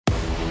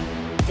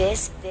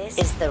This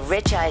is the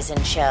Rich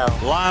Eisen Show.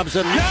 Lobs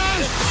it.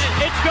 Yes!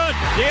 It's good.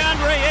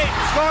 DeAndre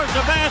Ayton scores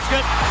the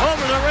basket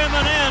over the rim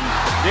and in.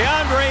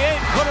 DeAndre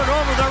Ayton put it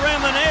over the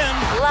rim and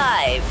in.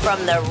 Live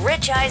from the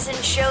Rich Eisen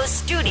Show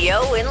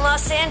studio in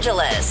Los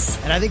Angeles.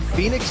 And I think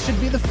Phoenix should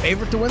be the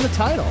favorite to win the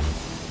title.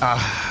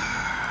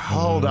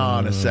 Hold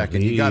on a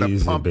second. You got to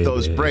pump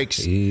those brakes.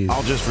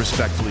 I'll just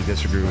respectfully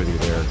disagree with you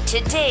there.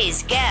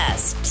 Today's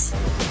guests,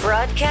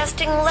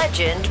 broadcasting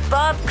legend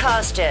Bob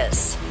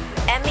Costas,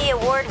 Emmy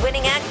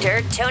Award-winning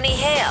actor Tony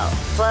Hale,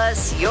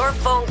 plus your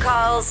phone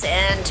calls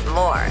and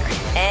more.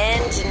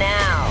 And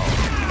now,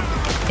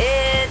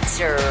 it's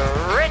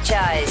Rich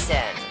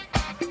Eisen.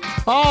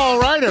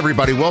 All right,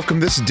 everybody. Welcome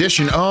to this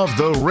edition of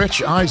the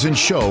Rich Eisen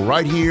Show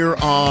right here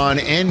on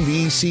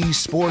NBC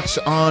Sports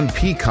on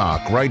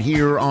Peacock, right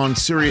here on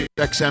Sirius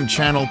XM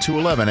Channel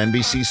 211,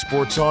 NBC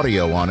Sports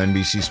Audio on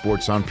NBC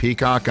Sports on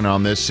Peacock, and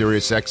on this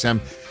Sirius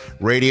XM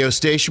radio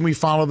station, we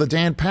follow the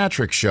Dan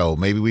Patrick Show.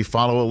 Maybe we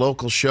follow a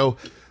local show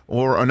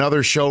or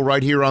another show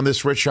right here on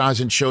this Rich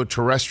Eisen Show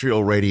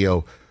terrestrial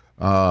radio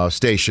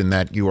station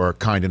that you are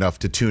kind enough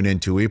to tune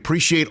into. We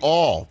appreciate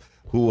all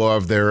who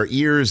have their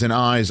ears and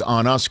eyes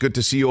on us. Good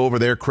to see you over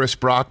there, Chris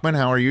Brockman.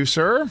 How are you,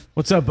 sir?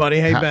 What's up, buddy?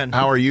 How you been?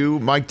 How are you,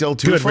 Mike Del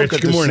Tufo? Good,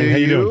 Rich. Good morning. How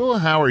you doing?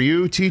 How are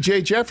you,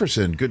 TJ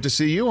Jefferson? Good to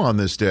see you on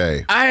this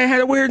day. I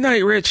had a weird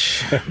night,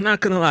 Rch. I'm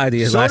not going to lie to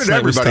you. So last did night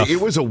everybody. was tough. It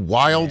was a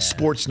wild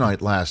sports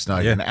night last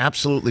night, an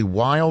absolutely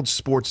wild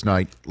sports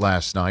night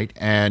last night,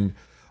 and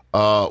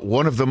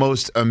one of the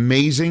most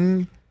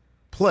amazing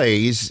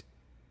plays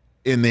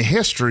in the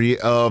history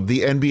of the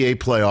NBA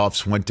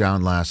playoffs went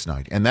down last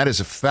night, and that is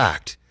a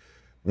fact.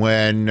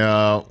 When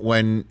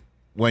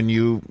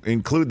you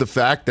include the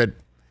fact that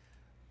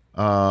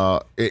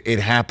it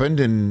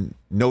happened and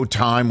no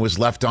time was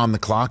left on the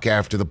clock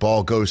after the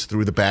ball goes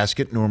through the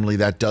basket, normally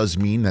that does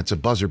mean that's a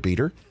buzzer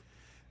beater.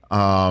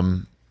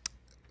 And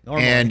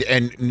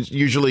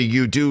usually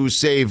you do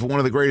save one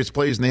of the greatest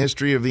plays in the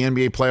history of the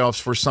NBA playoffs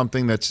for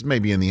something that's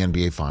maybe in the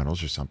NBA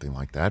Finals or something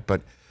like that.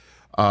 But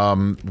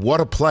what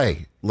a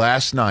play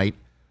last night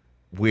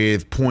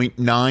with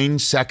 0.9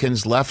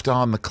 seconds left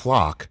on the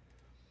clock.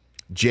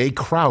 Jay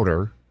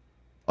Crowder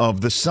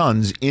of the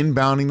Suns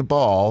inbounding the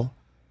ball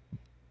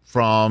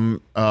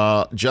from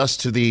just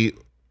to the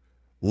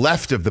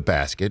left of the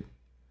basket.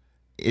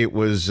 It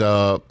was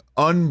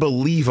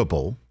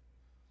unbelievable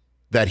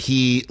that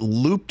he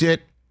looped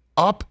it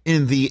up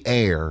in the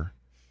air,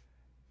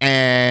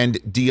 and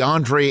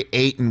DeAndre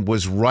Ayton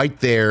was right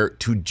there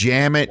to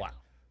jam it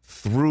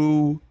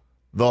through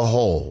the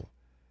hole.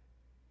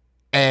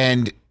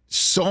 And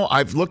so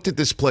I've looked at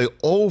this play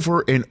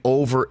over and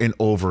over and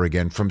over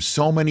again from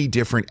so many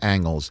different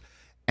angles.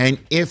 And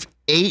if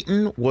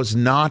Ayton was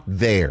not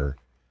there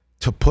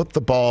to put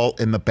the ball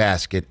in the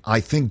basket,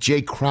 I think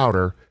Jay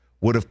Crowder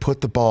would have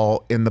put the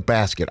ball in the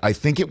basket. I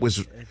think it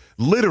was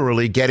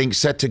literally getting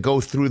set to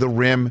go through the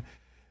rim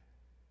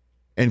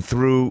and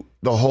through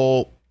the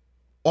hole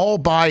all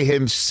by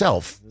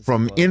himself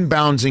from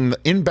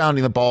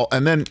inbounding the ball,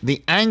 and then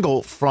the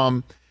angle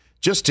from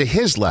just to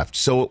his left.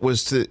 So it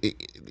was to...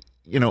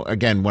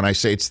 again, when I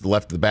say it's the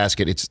left of the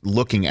basket, it's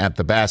looking at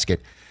the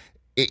basket.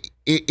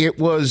 It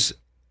was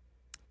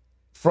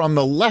from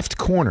the left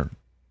corner,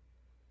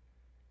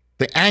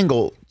 the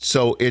angle,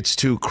 so it's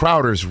to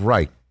Crowder's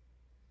right.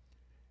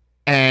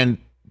 And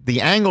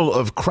the angle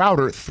of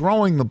Crowder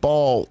throwing the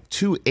ball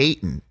to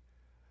Ayton,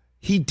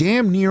 he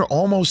damn near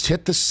almost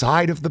hit the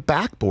side of the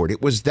backboard.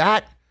 It was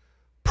that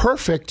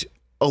perfect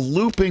a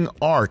looping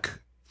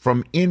arc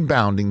from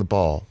inbounding the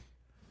ball.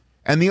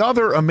 And the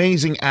other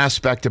amazing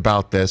aspect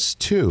about this,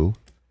 too,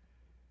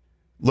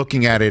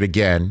 looking at it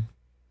again,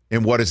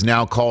 in what is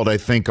now called, I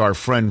think, our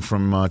friend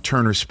from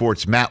Turner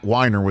Sports, Matt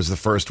Weiner, was the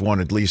first one,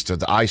 at least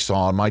that I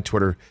saw on my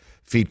Twitter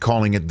feed,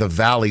 calling it the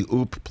Valley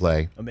Oop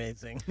play.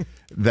 Amazing.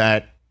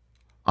 That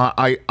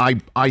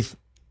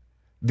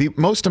the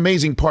most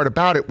amazing part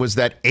about it was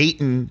that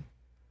Ayton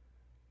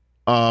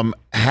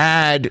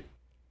had,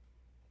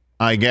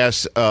 I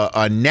guess,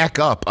 a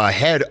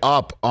head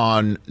up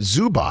on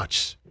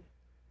Zubac,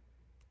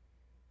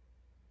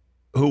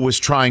 who was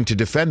trying to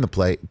defend the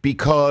play,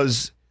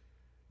 because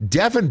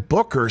Devin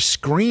Booker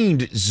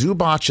screened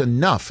Zubac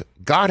enough,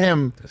 got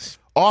him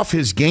off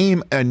his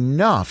game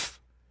enough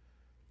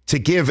to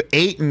give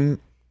Ayton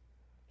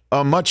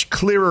a much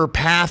clearer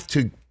path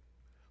to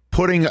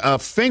putting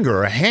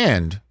a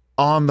hand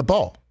on the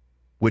ball,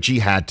 which he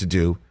had to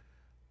do,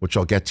 which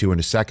I'll get to in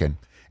a second.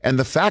 And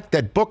the fact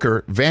that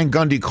Booker, Van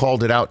Gundy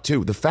called it out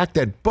too, the fact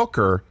that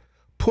Booker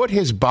put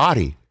his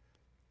body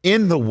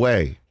in the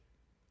way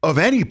of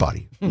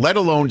anybody, let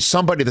alone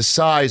somebody the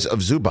size of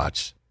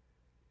Zubac.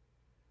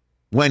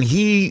 When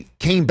he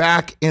came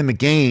back in the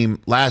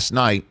game last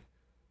night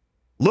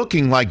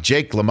looking like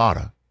Jake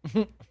LaMotta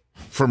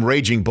from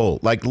Raging Bull,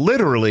 like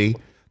literally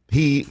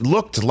he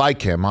looked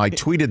like him. I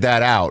tweeted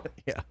that out.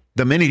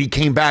 The minute he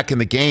came back in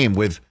the game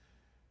with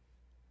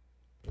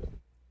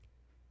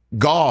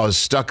gauze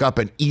stuck up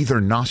in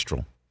either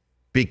nostril,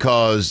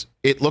 because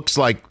it looks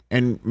like,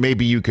 and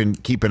maybe you can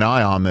keep an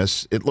eye on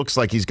this, it looks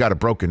like he's got a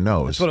broken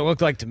nose. That's what it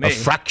looked like to me. A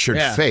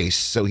fractured face.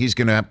 So he's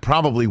going to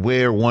probably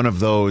wear one of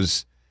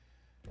those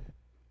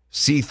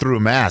see-through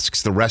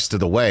masks the rest of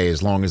the way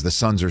as long as the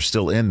Suns are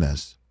still in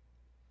this.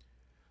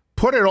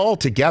 Put it all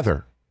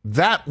together.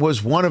 That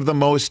was one of the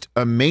most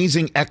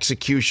amazing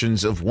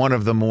executions of one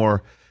of the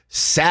more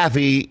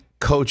savvy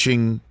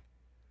coaching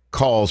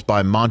calls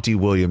by Monty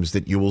Williams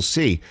that you will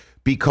see,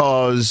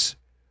 because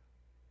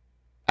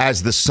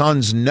as the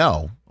Suns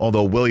know,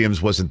 although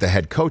Williams wasn't the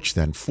head coach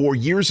then, 4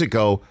 years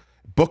ago,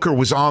 Booker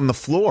was on the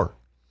floor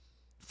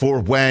for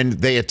when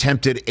they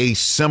attempted a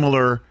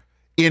similar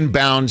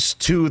inbounds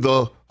to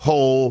the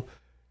hole.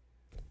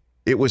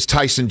 It was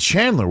Tyson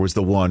Chandler was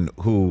the one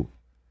who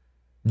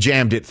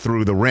jammed it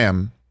through the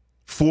rim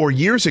 4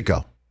 years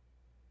ago.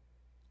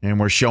 And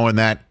we're showing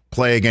that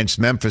play against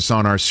Memphis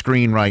on our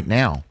screen right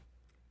now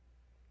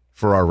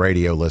for our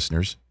radio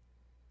listeners.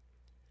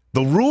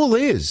 The rule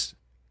is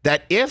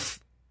that if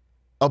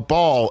a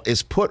ball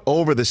is put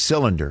over the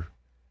cylinder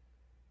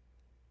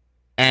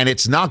and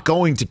it's not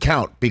going to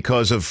count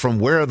because of from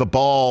where the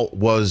ball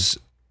was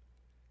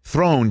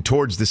thrown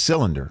towards the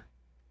cylinder,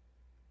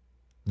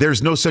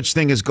 there's no such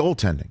thing as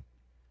goaltending.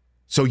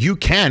 So you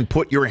can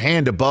put your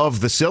hand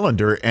above the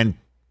cylinder and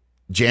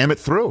jam it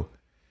through.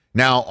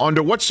 Now,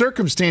 under what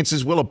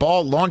circumstances will a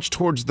ball launched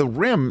towards the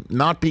rim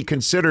not be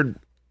considered,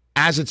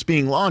 as it's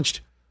being launched,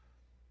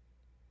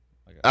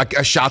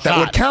 a shot that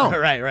would count?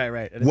 Right.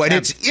 When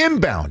it's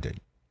inbounded.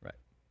 Right.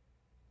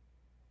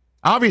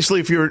 Obviously,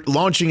 if you're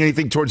launching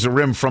anything towards the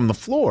rim from the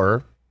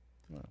floor,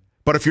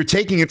 but if you're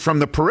taking it from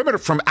the perimeter,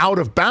 from out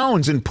of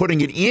bounds and putting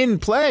it in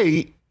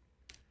play,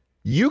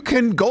 you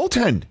can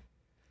goaltend.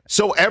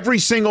 So every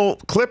single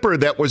Clipper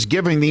that was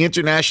giving the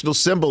international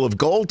symbol of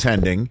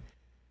goaltending,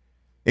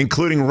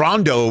 including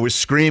Rondo, was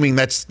screaming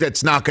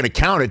that's not going to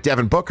count at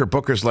Devin Booker.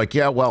 Booker's like,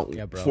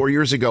 4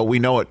 years ago, we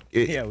know it.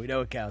 We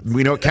know it counts.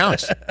 We know it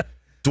counts.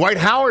 Dwight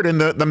Howard and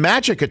the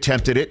Magic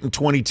attempted it in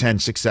 2010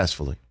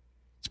 successfully.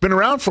 It's been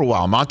around for a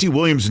while. Monty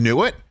Williams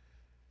knew it.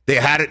 They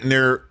had it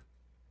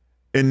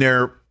in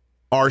their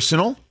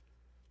arsenal.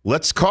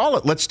 Let's call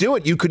it. Let's do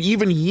it. You could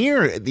even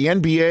hear the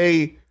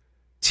NBA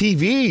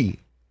TV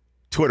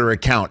Twitter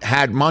account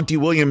had Monty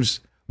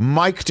Williams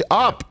mic'd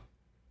up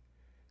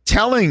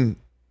telling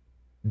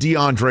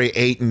DeAndre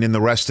Ayton and the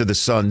rest of the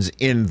Suns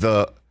in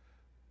the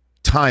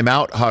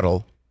timeout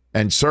huddle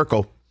and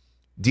circle,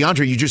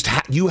 DeAndre,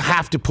 you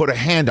have to put a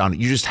hand on it.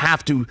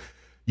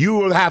 You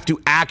will have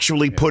to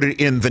actually put it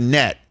in the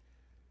net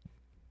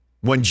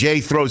when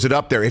Jay throws it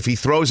up there. If he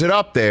throws it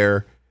up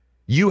there,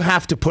 you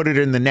have to put it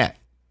in the net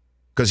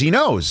because he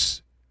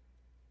knows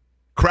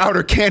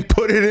Crowder can't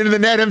put it in the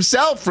net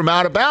himself from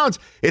out of bounds.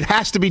 It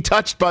has to be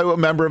touched by a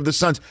member of the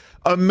Suns.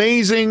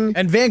 Amazing.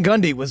 And Van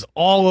Gundy was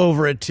all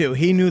over it, too.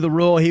 He knew the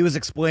rule. He was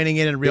explaining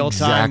it in real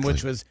time,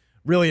 which was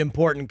really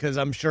important because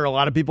I'm sure a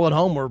lot of people at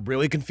home were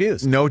really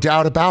confused. No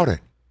doubt about it.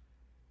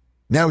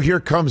 Now here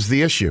comes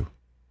the issue.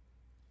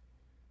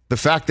 The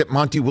fact that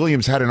Monty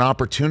Williams had an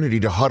opportunity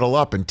to huddle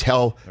up and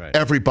tell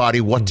everybody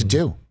what to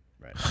do.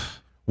 Right.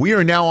 We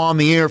are now on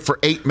the air for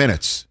 8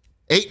 minutes.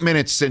 8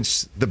 minutes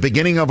since the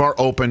beginning of our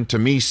open to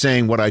me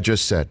saying what I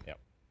just said. Yep.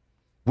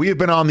 We have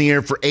been on the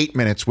air for 8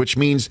 minutes, which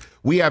means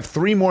we have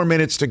 3 more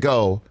minutes to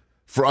go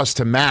for us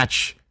to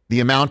match the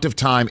amount of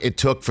time it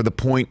took for the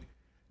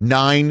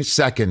 0.9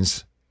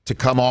 seconds to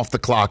come off the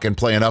clock and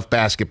play enough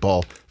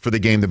basketball for the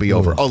game to be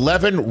over.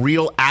 11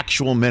 real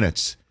actual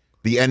minutes.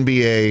 The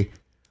NBA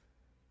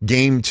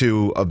Game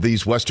 2 of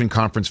these Western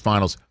Conference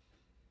Finals.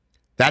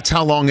 That's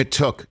how long it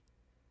took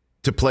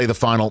to play the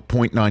final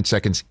 0.9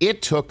 seconds.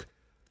 It took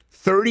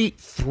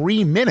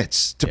 33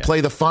 minutes to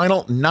play the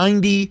final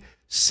 90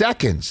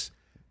 seconds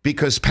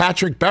because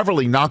Patrick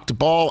Beverley knocked the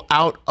ball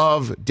out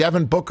of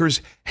Devin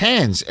Booker's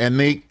hands, and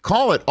they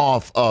call it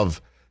off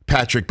of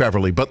Patrick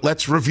Beverley. But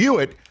let's review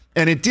it,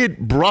 and it did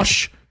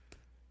brush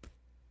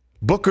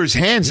Booker's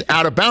hands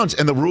out of bounds,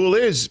 and the rule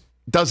is,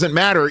 doesn't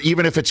matter,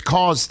 even if it's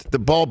caused the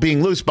ball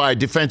being loose by a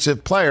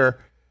defensive player.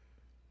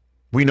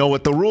 We know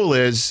what the rule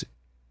is.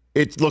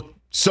 It looked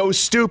so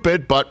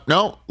stupid, but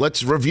no,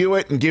 let's review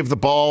it and give the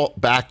ball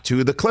back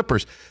to the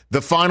Clippers.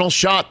 The final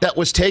shot that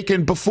was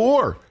taken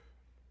before,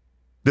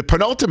 the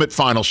penultimate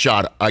final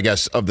shot, I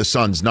guess, of the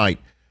Suns' night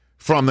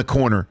from the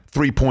corner,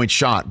 3-point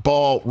shot.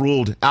 Ball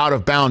ruled out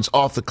of bounds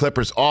off the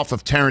Clippers, off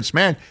of Terrence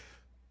Mann.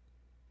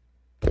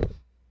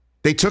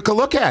 They took a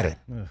look at it.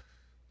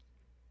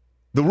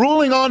 The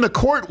ruling on the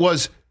court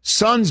was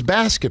Suns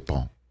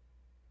basketball.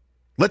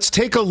 Let's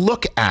take a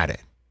look at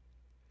it.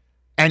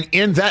 And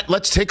in that,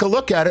 let's take a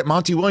look at it.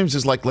 Monty Williams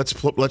is like,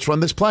 let's run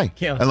this play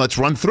and let's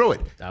run through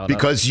it.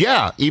 Because,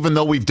 even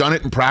though we've done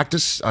it in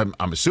practice, I'm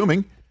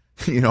assuming,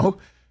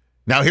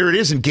 now here it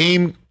is in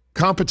game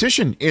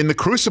competition in the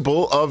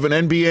crucible of an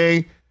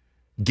NBA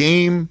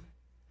Game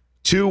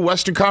 2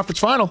 Western Conference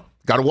Final.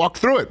 Got to walk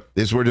through it.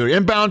 This is where the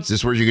inbounds. This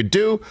is where you could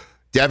do.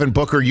 Devin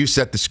Booker, you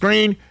set the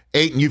screen.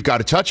 Ayton, you've got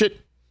to touch it.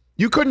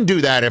 You couldn't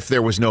do that if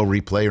there was no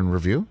replay and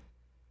review.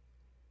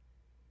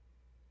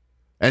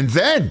 And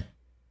then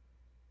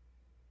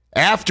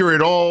after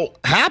it all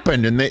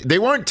happened, and they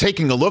weren't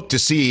taking a look to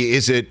see,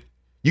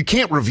 you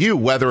can't review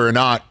whether or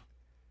not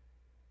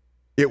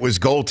it was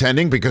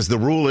goaltending because the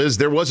rule is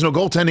there was no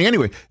goaltending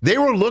anyway. They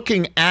were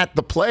looking at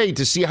the play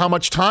to see how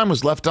much time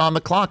was left on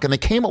the clock, and they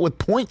came up with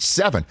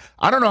 0.7.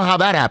 I don't know how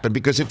that happened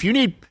because if you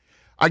need,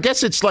 I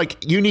guess it's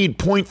like you need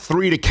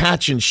 0.3 to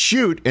catch and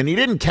shoot, and he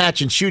didn't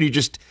catch and shoot. He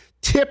just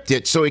tipped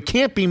it, so it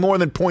can't be more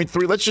than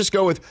 0.3. Let's just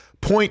go with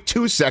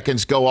 0.2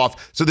 seconds go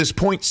off. So there's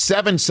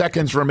 0.7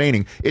 seconds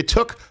remaining. It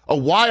took a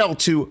while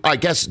to, I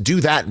guess,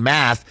 do that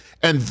math.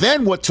 And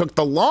then what took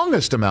the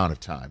longest amount of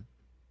time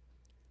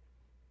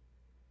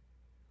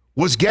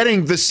was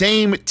getting the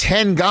same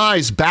 10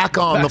 guys back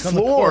on the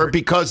floor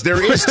because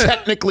there is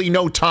technically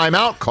no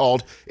timeout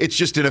called. It's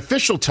just an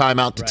official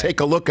timeout to take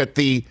a look at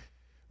the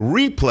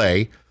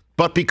replay.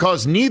 But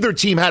because neither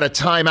team had a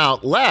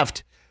timeout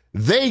left,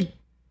 they,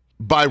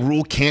 by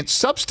rule, can't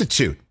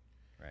substitute.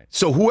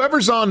 So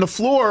whoever's on the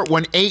floor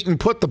when Ayton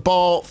put the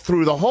ball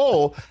through the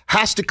hole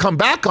has to come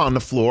back on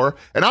the floor.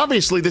 And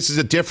obviously this is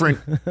a different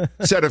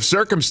set of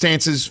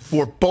circumstances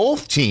for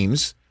both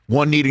teams.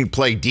 One needing to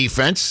play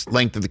defense,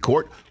 length of the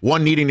court.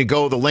 One needing to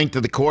go the length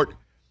of the court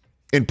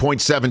in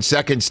 0.7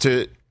 seconds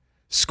to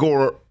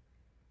score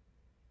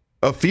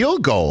a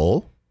field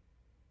goal.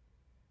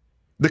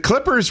 The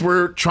Clippers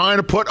were trying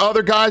to put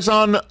other guys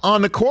on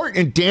the court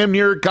and damn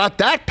near got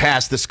that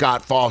past the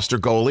Scott Foster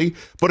goalie.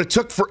 But it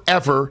took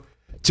forever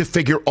to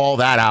figure all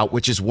that out,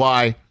 which is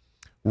why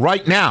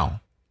right now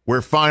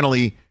we're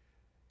finally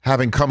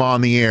having come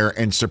on the air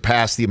and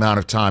surpassed the amount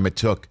of time it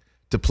took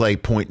to play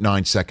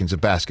 0.9 seconds of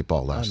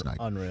basketball last night.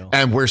 Unreal.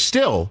 And we're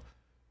still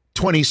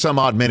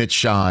 20-some-odd minutes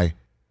shy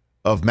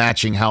of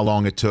matching how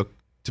long it took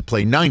to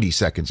play 90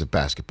 seconds of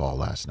basketball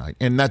last night.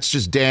 And that's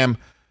just damn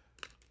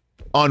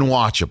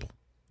unwatchable.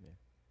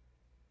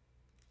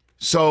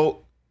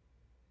 So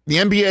the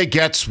NBA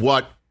gets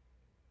what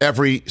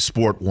every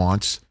sport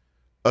wants.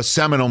 A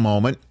seminal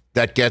moment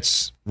that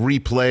gets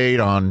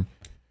replayed on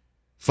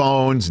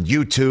phones and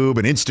YouTube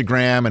and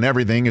Instagram and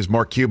everything, as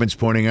Mark Cuban's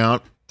pointing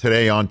out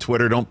today on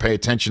Twitter. Don't pay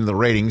attention to the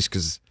ratings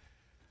because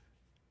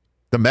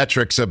the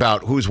metrics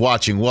about who's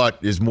watching what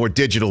is more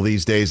digital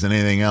these days than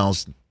anything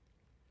else.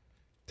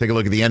 Take a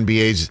look at the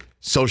NBA's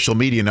social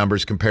media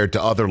numbers compared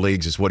to other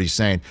leagues is what he's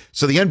saying.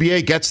 So the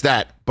NBA gets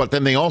that, but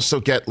then they also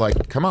get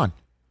like, come on,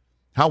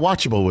 how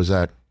watchable was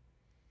that?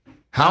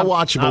 How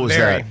watchable was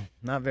that?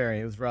 Not very.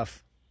 It was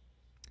rough.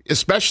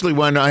 Especially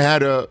when I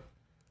had a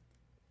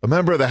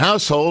member of the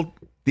household,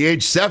 the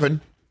age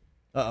 7,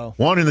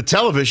 wanting the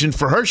television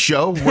for her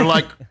show. We're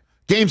like,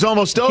 game's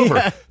almost over.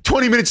 Yeah.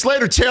 20 minutes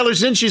later,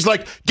 Taylor's in. She's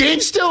like,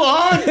 game's still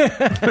on?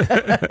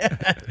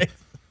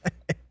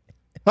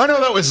 I know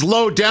that was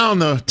low down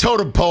the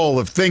totem pole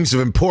of things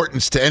of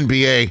importance to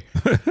NBA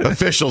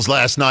officials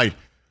last night.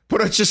 But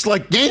it's just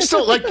like, game's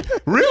still, like,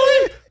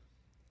 really?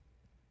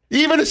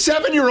 Even a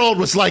 7-year-old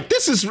was like,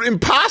 this is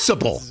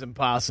impossible. This is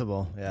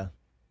impossible, yeah.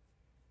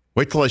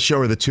 Wait till I show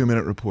her the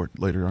 2-minute report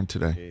later on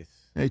today. Jeez.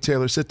 Hey,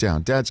 Taylor, sit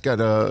down. Dad's got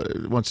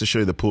wants to show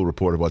you the pool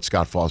report of what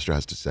Scott Foster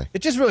has to say. It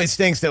just really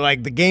stinks that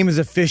like the game is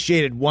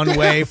officiated one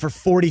way for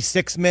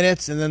 46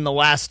 minutes, and then the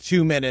last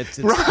 2 minutes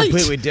it's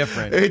completely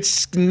different.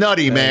 It's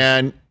nutty,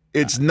 man.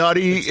 It's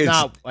nutty. It's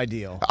not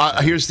ideal.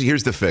 Here's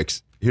the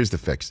fix. Here's the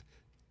fix.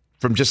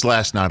 From just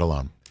last night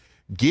alone,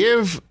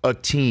 give a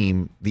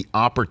team the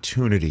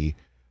opportunity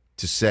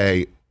to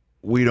say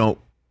we don't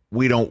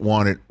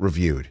want it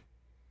reviewed.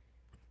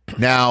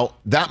 Now,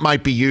 that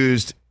might be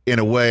used in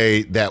a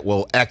way that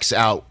will X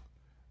out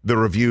the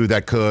review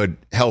that could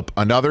help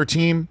another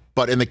team.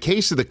 But in the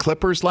case of the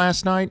Clippers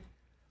last night,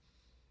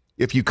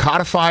 if you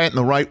codify it in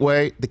the right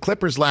way, the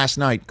Clippers last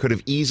night could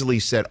have easily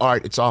said, all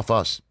right, it's off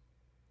us.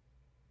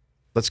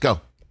 Let's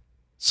go.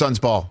 Suns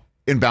ball.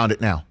 Inbound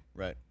it now.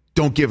 Right.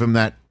 Don't give him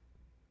that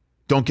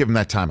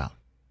timeout.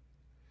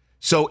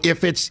 So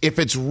if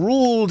it's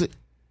ruled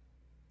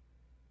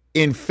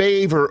in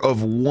favor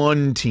of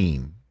one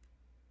team,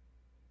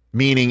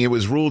 meaning it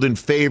was ruled in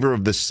favor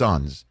of the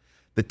Suns,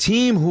 the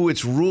team who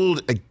it's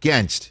ruled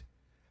against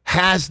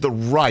has the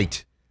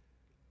right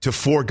to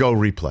forego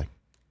replay.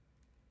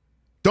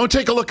 Don't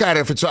take a look at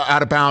it if it's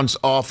out of bounds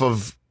off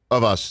of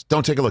us.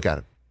 Don't take a look at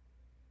it.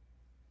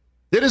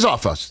 It is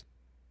off us.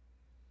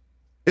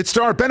 It's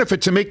to our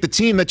benefit to make the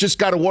team that just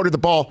got awarded the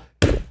ball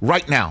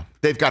right now.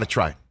 They've got to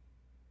try it.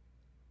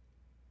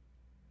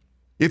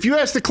 If you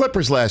asked the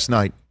Clippers last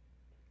night,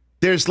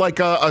 there's like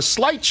a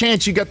slight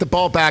chance you get the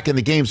ball back and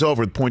the game's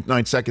over with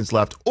 0.9 seconds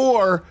left.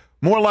 Or,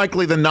 more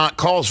likely than not,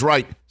 call's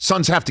right.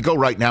 Suns have to go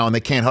right now and they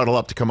can't huddle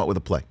up to come up with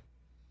a play.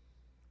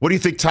 What do you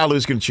think Ty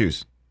Lue's going to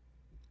choose?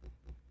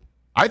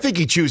 I think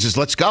he chooses,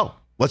 let's go.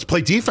 Let's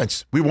play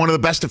defense. We're one of the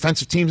best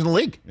defensive teams in the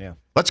league. Yeah.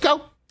 Let's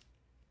go.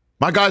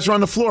 My guys are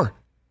on the floor.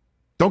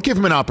 Don't give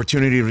him an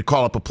opportunity to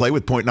call up a play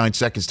with 0.9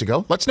 seconds to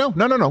go.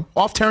 No.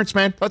 Off Terrence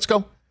Mann. Let's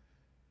go.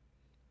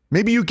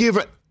 Maybe you give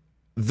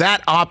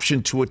that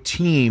option to a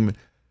team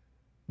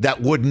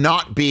that would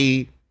not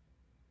be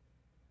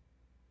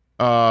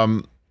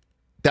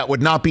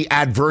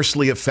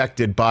adversely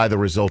affected by the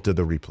result of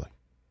the replay.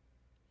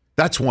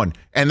 That's one.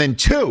 And then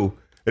two,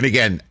 and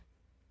again,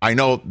 I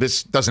know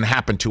this doesn't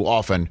happen too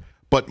often,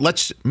 but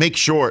let's make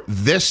sure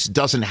this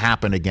doesn't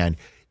happen again.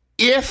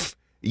 If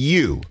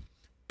you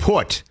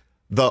put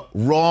the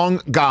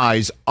wrong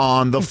guys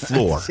on the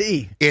floor,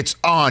 it's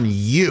on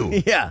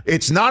you. Yeah.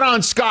 It's not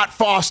on Scott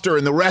Foster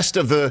and the rest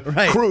of the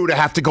crew to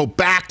have to go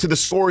back to the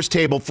scores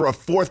table for a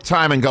fourth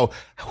time and go,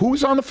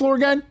 who's on the floor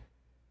again?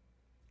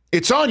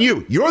 It's on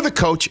you. You're the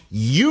coach.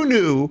 You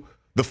knew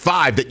the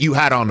 5 that you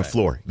had on the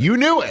floor. You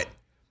knew it.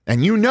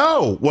 And you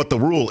know what the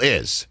rule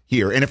is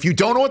here. And if you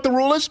don't know what the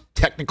rule is,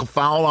 technical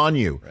foul on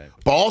you. Right.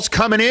 Ball's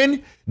coming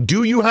in.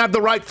 Do you have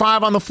the right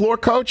 5 on the floor,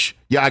 coach?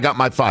 Yeah, I got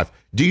my 5.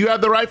 Do you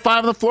have the right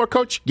 5 on the floor,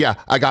 coach? Yeah,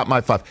 I got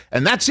my 5.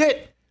 And that's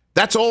it.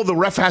 That's all the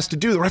ref has to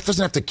do. The ref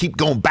doesn't have to keep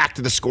going back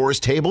to the scorer's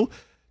table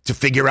to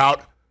figure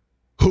out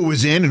who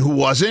was in and who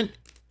wasn't.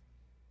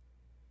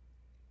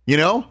 You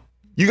know?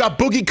 You got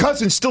Boogie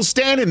Cousins still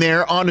standing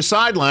there on the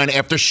sideline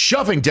after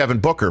shoving Devin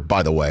Booker,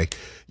 by the way.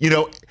 You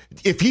know,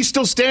 if he's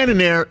still standing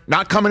there,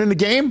 not coming in the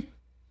game,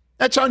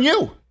 that's on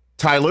you,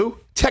 Ty Lue.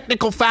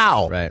 Technical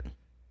foul. Right.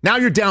 Now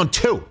you're down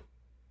 2.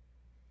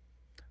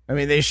 I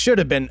mean, they should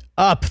have been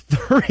up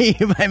 3.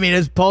 I mean,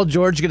 is Paul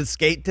George going to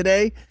skate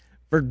today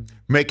for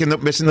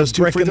missing those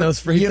 2 free throws? Those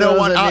free you know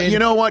throws, what? You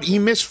know what? He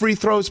missed free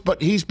throws,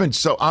 but he's been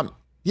so. I'm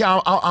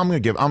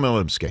going to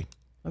let him skate.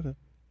 Okay.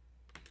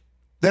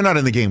 They're not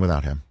in the game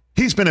without him.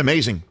 He's been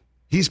amazing.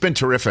 He's been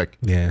terrific.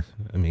 Yeah,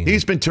 I mean,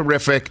 he's been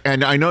terrific,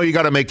 and I know you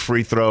got to make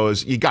free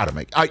throws. You got to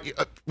make.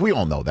 We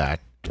all know that.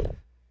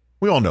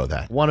 We all know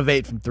that. 1 of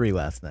 8 from 3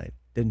 last night.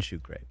 Didn't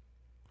shoot great.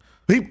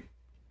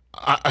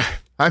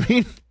 I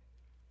mean,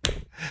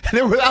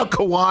 they're without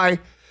Kawhi.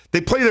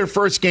 They play their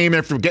first game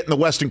after getting the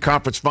Western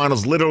Conference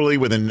Finals literally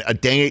within a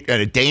day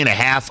and a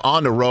half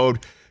on the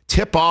road.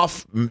 Tip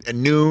off at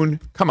noon.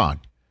 Come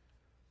on.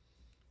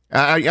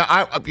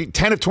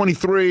 10 of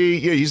 23.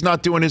 Yeah, he's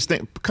not doing his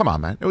thing. Come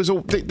on, man. It was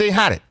they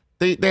had it.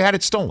 They had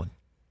it stolen.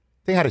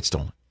 They had it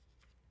stolen.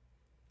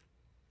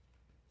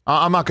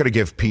 I'm not going to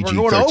give PG 13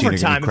 We're going to any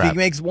overtime crap. if he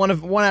makes one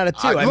out of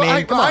 2.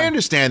 I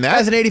understand that.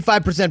 As an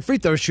 85% free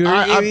throw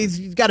shooter,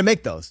 he's got to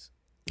make those.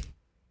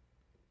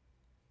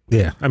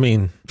 Yeah, I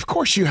mean, of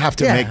course you have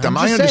to make them.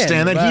 I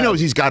understand that. He knows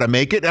he's got to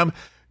make it.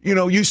 You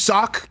know, you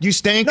suck, you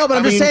stink. No, but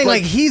I'm just saying,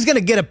 like he's going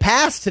to get a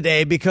pass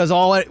today because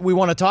all we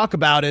want to talk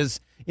about is,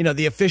 you know,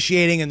 the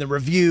officiating and the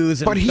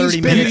reviews and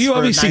 30 minutes. You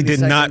obviously did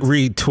not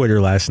read Twitter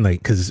last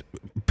night because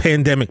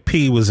Pandemic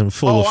P was in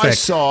full effect. I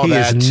saw he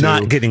that is too.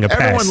 not getting a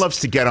pass. Everyone loves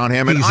to get on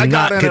him, and He's I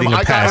got not getting a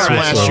pass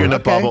last year in the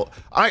bubble.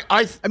 I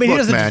mean, he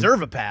doesn't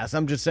deserve a pass.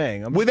 I'm just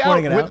saying. I'm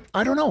pointing it out.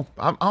 I don't know.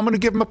 I'm going to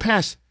give him a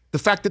pass. The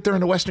fact that they're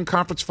in the Western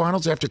Conference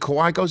Finals after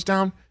Kawhi goes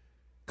down,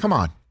 come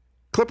on.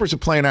 Clippers are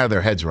playing out of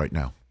their heads right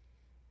now.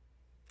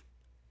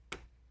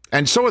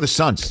 And so are the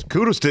Suns.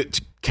 Kudos to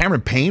Cameron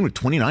Payne with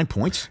 29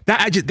 points.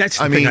 That's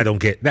the thing I don't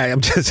get.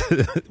 I'm just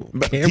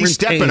he's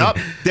stepping up.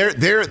 They're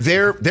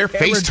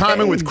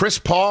FaceTiming with Chris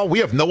Paul. We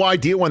have no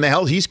idea when the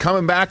hell he's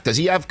coming back. Does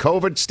he have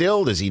COVID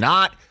still? Does he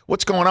not?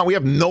 What's going on? We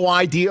have no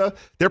idea.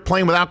 They're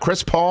playing without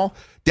Chris Paul.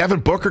 Devin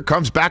Booker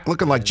comes back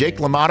looking like Jake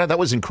LaMotta. That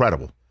was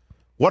incredible.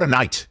 What a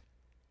night.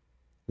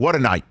 What a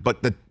night.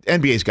 But the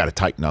NBA's got to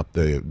tighten up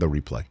the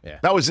replay. Yeah.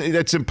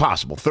 That's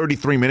impossible.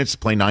 33 minutes to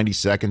play 90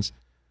 seconds.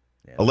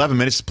 11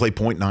 minutes to play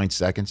 0.9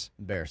 seconds.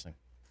 Embarrassing.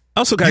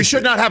 Also, guys, you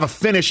should not have a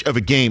finish of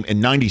a game in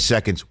 90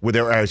 seconds where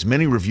there are as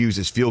many reviews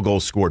as field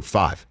goals scored.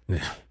 5.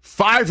 Yeah.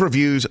 5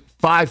 reviews,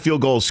 5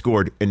 field goals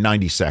scored in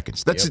 90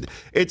 seconds. That's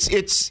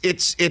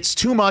it's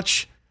too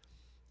much.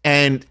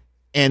 And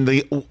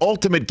the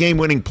ultimate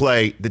game-winning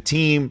play, the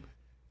team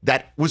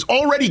that was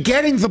already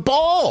getting the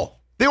ball.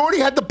 They already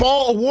had the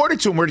ball awarded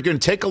to them. We're going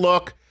to take a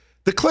look.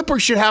 The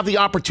Clippers should have the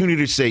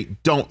opportunity to say,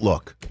 "Don't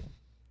look.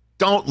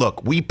 Don't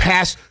look. We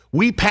pass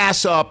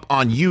up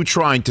on you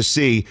trying to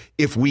see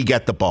if we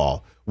get the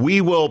ball.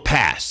 We will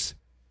pass.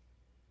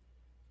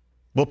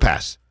 We'll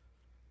pass."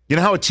 You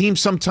know how a team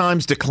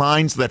sometimes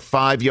declines that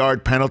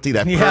 5-yard penalty,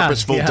 that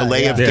purposeful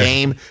delay of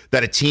game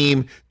that a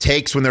team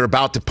takes when they're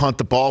about to punt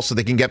the ball so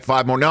they can get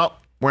 5 more? No,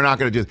 we're not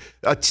going to do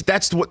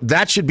that.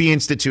 That should be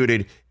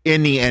instituted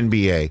in the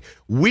NBA.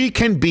 We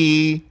can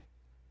be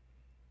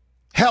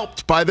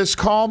helped by this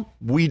call.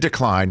 We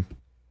decline.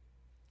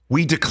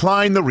 We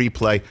decline the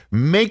replay.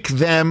 Make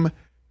them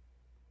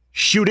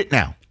shoot it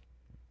now.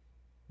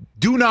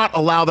 Do not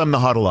allow them to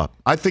huddle up.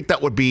 I think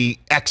that would be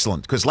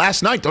excellent. Because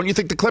last night, don't you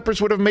think the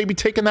Clippers would have maybe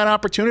taken that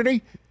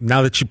opportunity?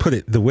 Now that you put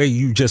it the way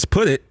you just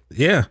put it,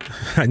 yeah.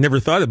 I never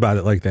thought about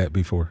it like that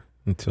before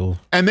until.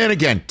 And then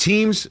again,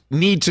 teams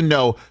need to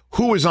know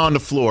who is on the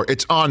floor.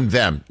 It's on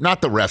them,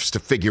 not the refs to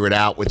figure it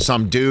out with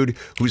some dude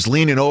who's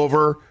leaning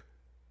over.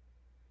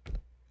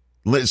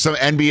 Some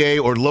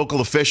NBA or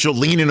local official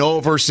leaning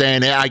over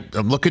saying, hey,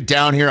 I'm looking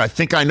down here. I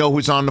think I know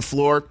who's on the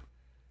floor.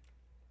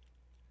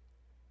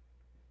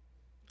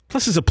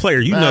 Plus, as a player,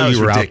 you know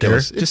you were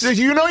ridiculous. out there.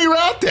 You know you're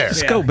out there.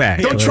 Just go back.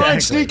 Don't try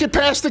and sneak it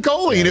past the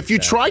goalie. And if you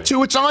try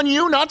to, it's on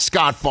you, not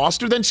Scott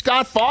Foster. Then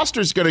Scott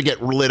Foster's going to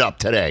get lit up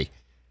today.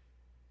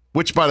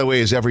 Which, by the way,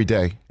 is every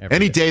day.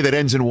 Any day that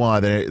ends in Y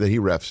that he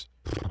refs.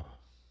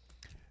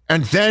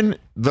 And then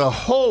the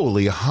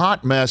holy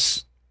hot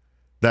mess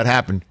that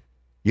happened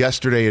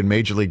yesterday in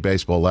Major League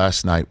Baseball,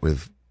 last night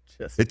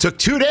it took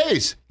 2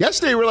 days.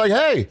 Yesterday we were like,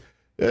 hey,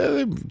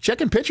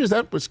 checking pitchers,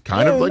 that was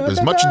kind of like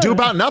as much ado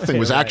about nothing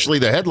was actually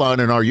the headline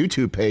on our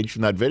YouTube page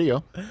from that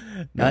video.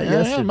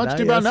 Much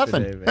ado about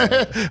nothing.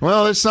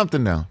 Well, there's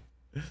something now.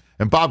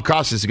 And Bob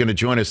Costas is going to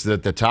join us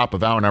at the top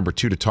of hour number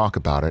 2 to talk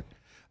about it.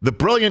 The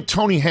brilliant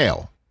Tony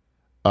Hale,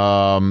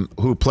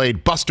 who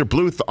played Buster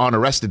Bluth on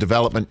Arrested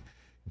Development,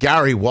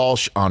 Gary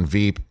Walsh on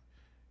Veep.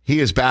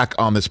 He is back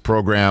on this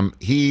program.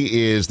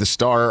 He is the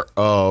star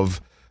of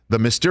The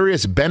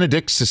Mysterious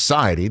Benedict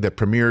Society that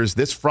premieres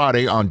this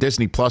Friday on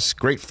Disney Plus.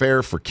 Great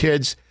fare for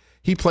kids.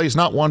 He plays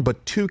not one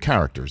but 2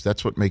 characters.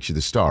 That's what makes you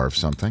the star of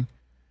something.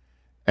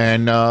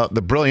 And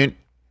the brilliant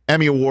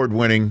Emmy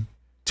Award-winning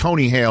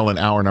Tony Hale in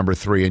hour number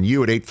 3. And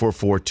you at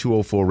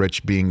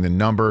 844-204-RICH being the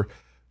number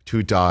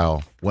to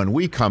dial. When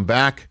we come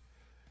back,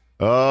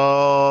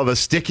 the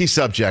sticky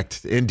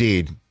subject,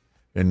 indeed,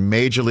 in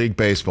Major League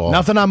Baseball.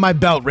 Nothing on my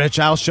belt, Rich.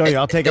 I'll show you.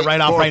 I'll take it right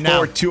off right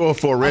now.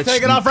 844-204-RICH. I'll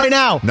take it off right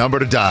now. Number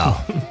to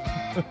dial.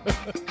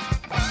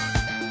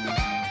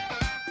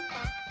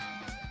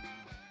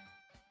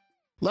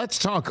 Let's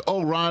talk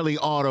O'Reilly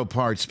Auto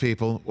Parts,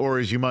 people. Or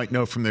as you might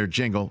know from their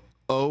jingle,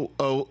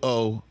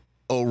 O'Reilly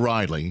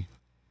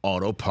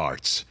Auto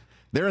Parts.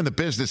 They're in the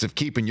business of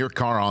keeping your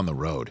car on the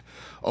road.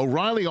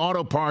 O'Reilly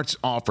Auto Parts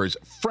offers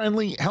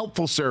friendly,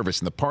 helpful service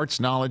and the parts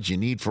knowledge you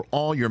need for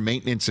all your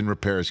maintenance and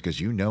repairs,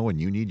 because you know when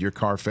you need your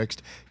car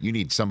fixed, you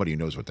need somebody who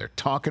knows what they're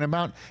talking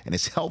about and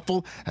is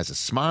helpful, has a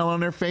smile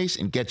on their face,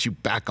 and gets you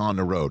back on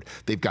the road.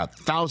 They've got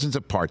thousands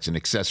of parts and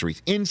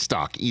accessories in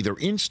stock, either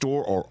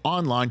in-store or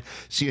online,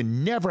 so you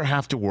never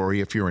have to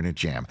worry if you're in a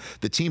jam.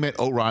 The team at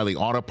O'Reilly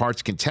Auto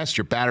Parts can test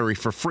your battery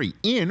for free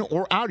in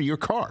or out of your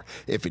car.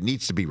 If it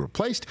needs to be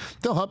replaced,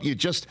 they'll help you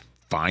just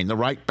find the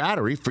right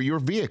battery for your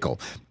vehicle.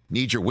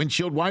 Need your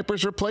windshield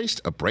wipers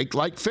replaced, a brake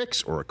light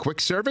fix, or a quick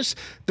service?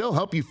 They'll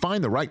help you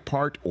find the right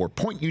part or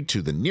point you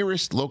to the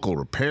nearest local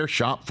repair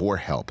shop for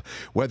help.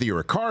 Whether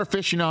you're a car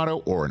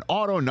aficionado or an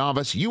auto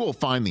novice, you will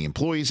find the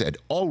employees at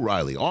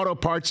O'Reilly Auto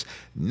Parts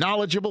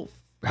knowledgeable,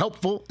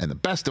 helpful, and the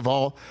best of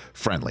all,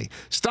 friendly.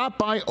 Stop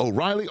by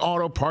O'Reilly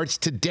Auto Parts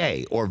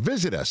today or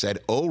visit us at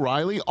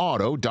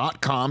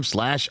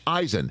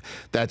O'ReillyAuto.com/Eisen.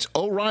 That's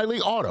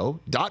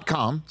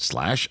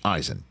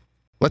O'ReillyAuto.com/Eisen.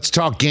 Let's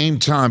talk Game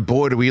Time.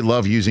 Boy, do we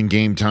love using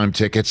Game Time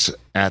tickets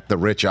at the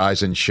Rich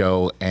Eisen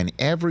Show. And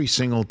every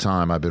single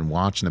time I've been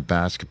watching the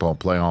basketball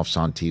playoffs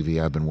on TV,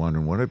 I've been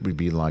wondering what it would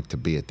be like to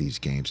be at these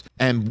games.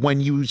 And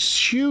when you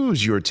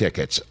choose your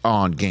tickets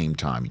on Game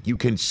Time, you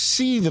can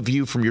see the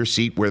view from your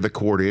seat where the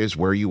court is,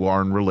 where you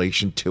are in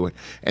relation to it,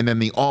 and then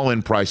the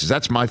all-in prices.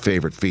 That's my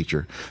favorite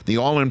feature. The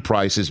all-in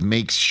prices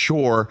makes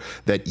sure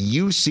that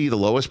you see the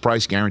lowest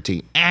price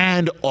guarantee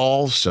and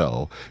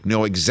also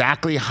know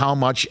exactly how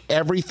much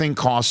everything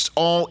costs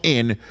all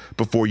in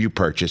before you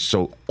purchase.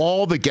 So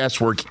all the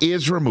guesswork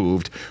is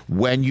removed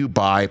when you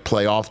buy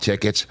playoff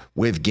tickets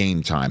with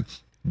Game Time.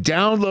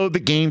 Download the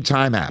Game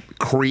Time app,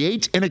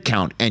 create an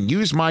account, and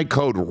use my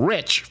code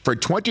RICH for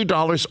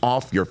 $20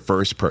 off your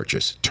first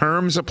purchase.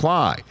 Terms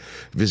apply.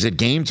 Visit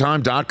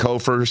GameTime.co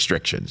for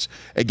restrictions.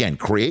 Again,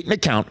 create an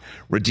account,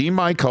 redeem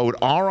my code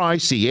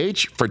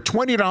RICH for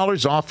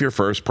 $20 off your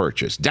first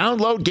purchase.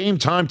 Download Game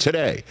Time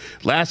today.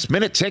 Last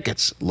minute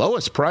tickets,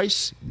 lowest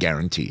price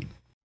guaranteed.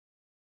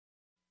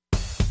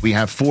 We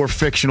have 4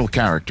 fictional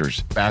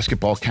characters,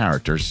 basketball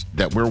characters,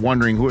 that we're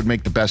wondering who would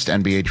make the best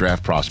NBA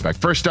draft prospect.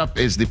 First up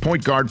is the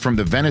point guard from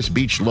the Venice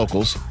Beach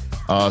Locals,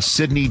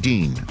 Sidney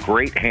Dean.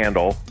 Great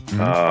handle,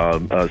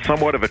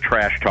 somewhat of a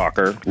trash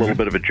talker, a little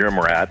bit of a gym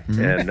rat,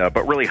 and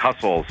but really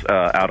hustles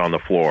out on the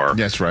floor.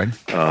 That's right.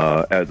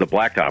 The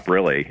blacktop,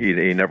 really.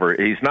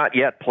 He's not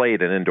yet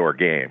played an indoor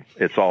game.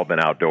 It's all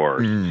been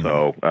outdoors.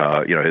 So,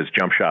 his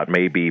jump shot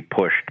may be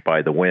pushed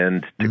by the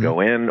wind to go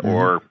in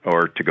or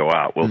to go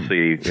out. We'll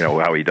see,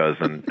 how he does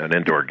in an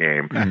indoor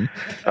game.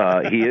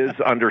 He is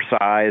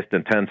undersized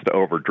and tends to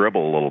over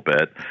dribble a little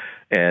bit.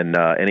 And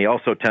he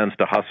also tends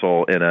to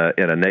hustle in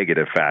a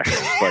negative fashion.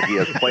 But he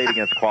has played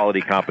against quality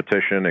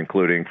competition,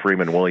 including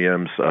Freeman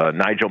Williams,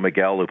 Nigel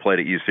Miguel, who played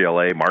at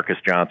UCLA. Marcus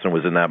Johnson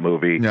was in that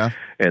movie. Yeah.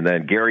 And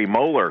then Gary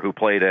Moeller, who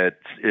played at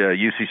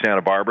UC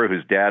Santa Barbara,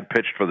 whose dad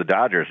pitched for the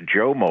Dodgers,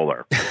 Joe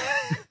Moeller.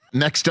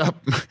 Next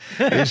up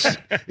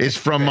is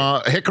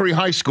from Hickory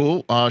High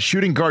School,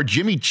 shooting guard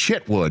Jimmy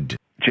Chitwood.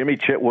 Jimmy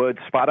Chitwood,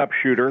 spot-up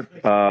shooter,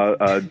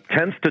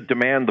 tends to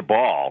demand the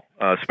ball,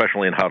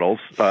 especially in huddles.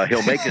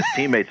 He'll make his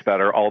teammates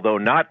better, although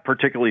not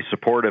particularly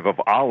supportive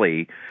of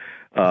Ollie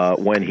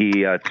when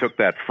he took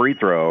that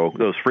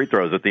those free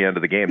throws at the end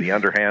of the game. The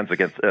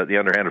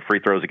underhanded free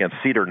throws against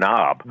Cedar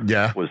Knob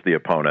was the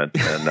opponent,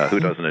 and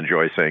who doesn't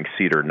enjoy saying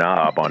Cedar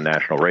Knob on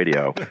national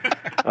radio?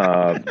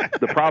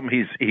 The problem,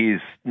 he's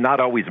not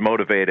always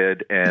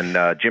motivated, and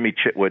Jimmy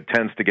Chitwood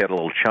tends to get a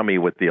little chummy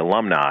with the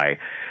alumni.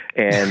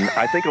 And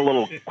I think a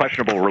little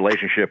questionable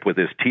relationship with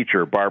his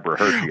teacher, Barbara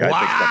Hershey. I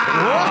think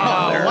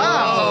something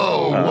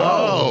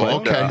Whoa.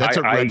 Okay, that's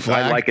a red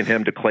flag. I liken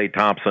him to Klay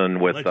Thompson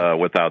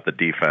without the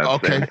defense.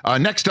 Okay.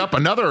 Next up,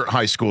 another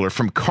high schooler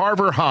from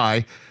Carver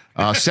High,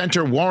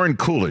 center Warren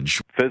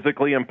Coolidge.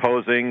 Physically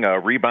imposing,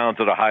 rebounds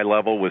at a high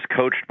level, was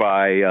coached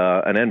by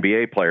an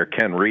NBA player,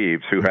 Ken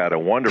Reeves, who had a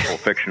wonderful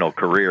fictional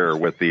career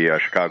with the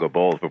Chicago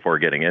Bulls before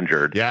getting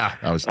injured. Yeah,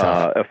 that was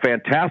tough. A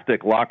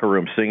fantastic locker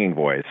room singing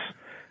voice.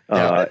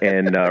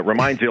 And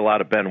reminds you a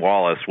lot of Ben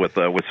Wallace with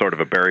sort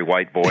of a Barry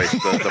White voice.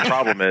 The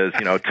problem is,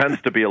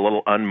 tends to be a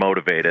little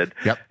unmotivated,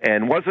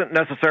 and wasn't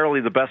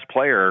necessarily the best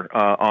player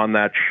on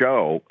that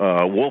show.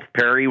 Wolf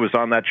Perry was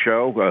on that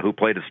show, who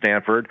played at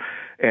Stanford,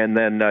 and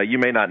then you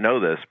may not know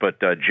this, but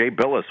Jay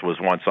Billis was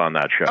once on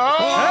that show.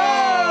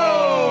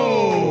 Oh!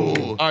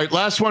 All right,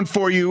 last one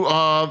for you.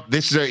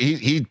 This is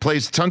he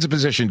plays tons of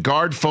position,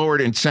 guard,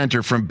 forward, and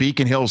center from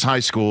Beacon Hills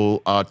High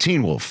School.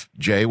 Teen Wolf.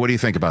 Jay, what do you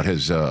think about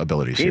his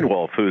abilities? Teen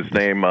Wolf, whose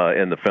name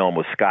in the film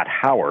was Scott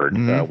Howard,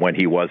 when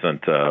he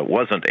wasn't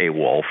a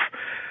wolf.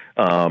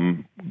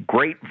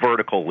 Great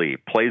vertical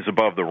leap, plays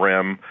above the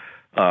rim.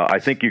 I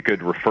think you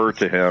could refer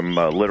to him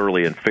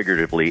literally and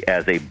figuratively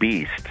as a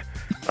beast.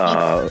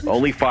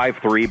 Only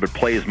 5'3", but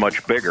plays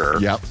much bigger.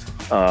 Yep.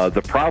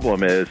 The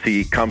problem is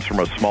he comes from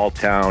a small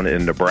town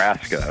in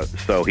Nebraska,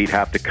 so he'd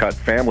have to cut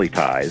family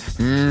ties.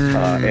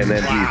 And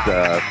then he's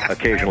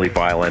occasionally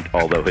violent,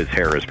 although his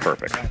hair is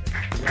perfect.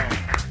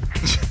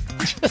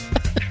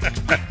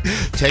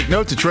 Take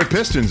note, Detroit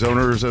Pistons,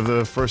 owners of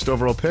the first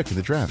overall pick of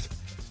the draft.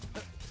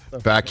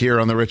 Back here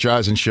on the Rich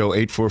Eisen Show,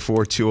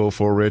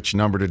 844-204-RICH,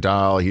 number to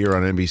dial here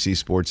on NBC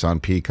Sports on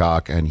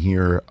Peacock and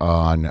here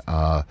on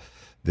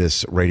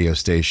this radio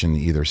station,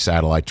 either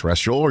satellite,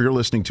 terrestrial, or you're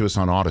listening to us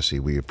on Odyssey.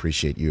 We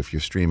appreciate you if you're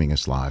streaming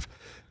us live,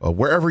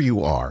 wherever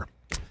you are.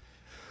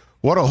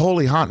 What a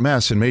holy hot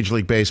mess in Major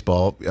League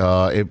Baseball.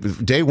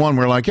 Day one,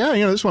 we're like,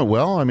 this went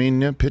well. I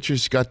mean,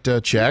 pitchers got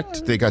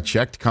checked. They got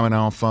checked coming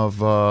off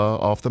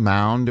the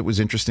mound. It was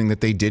interesting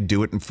that they did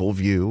do it in full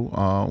view,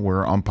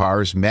 where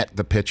umpires met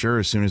the pitcher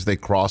as soon as they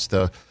crossed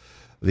the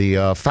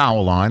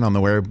foul line on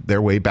their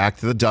way back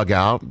to the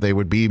dugout. They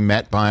would be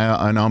met by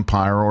an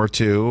umpire or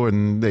two,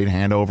 and they'd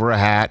hand over a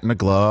hat and a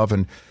glove,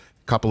 and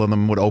a couple of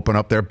them would open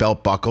up their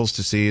belt buckles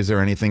to see is there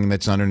anything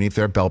that's underneath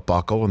their belt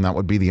buckle, and that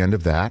would be the end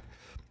of that.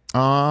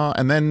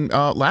 And then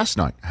last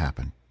night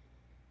happened.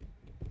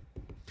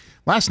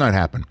 Last night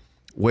happened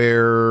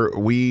where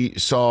we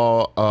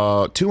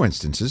saw two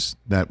instances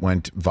that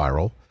went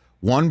viral.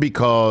 One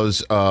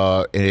because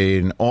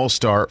an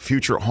all-star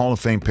future Hall of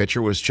Fame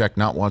pitcher was checked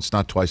not once,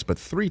 not twice, but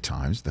 3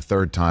 times. The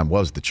third time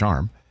was the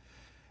charm.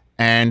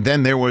 And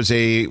then there was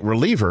a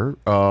reliever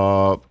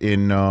for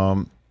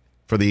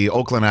the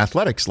Oakland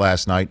Athletics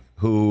last night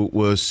who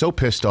was so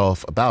pissed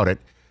off about it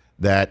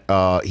that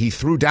he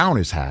threw down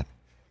his hat,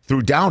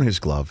 threw down his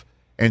glove,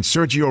 and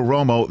Sergio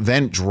Romo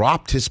then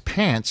dropped his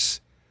pants,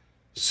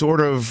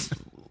 sort of,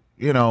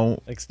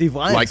 like Steve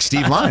Lyons. Like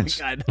Steve Lyons.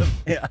 Kind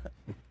of, yeah.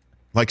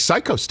 Like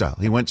Psycho style.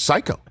 He went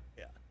psycho.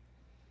 Yeah.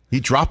 He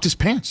dropped his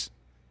pants.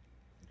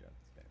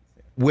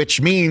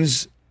 Which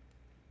means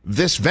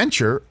this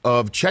venture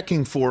of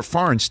checking for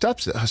foreign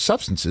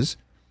substances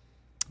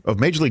of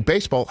Major League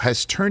Baseball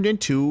has turned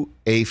into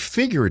a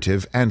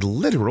figurative and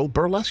literal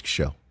burlesque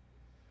show.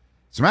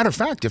 As a matter of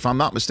fact, if I'm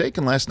not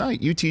mistaken, last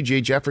night,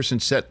 UTJ Jefferson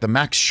set the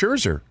Max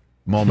Scherzer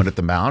moment at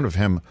the mound of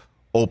him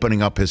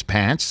opening up his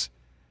pants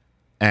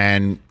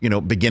and,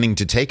 beginning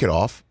to take it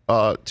off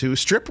to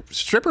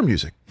stripper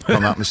music, if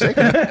I'm not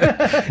mistaken.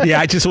 Yeah,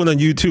 I just went on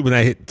YouTube and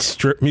I hit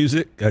strip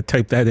music. I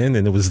typed that in,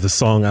 and it was the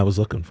song I was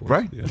looking for.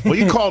 Right. Yeah. Well,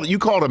 you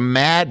called a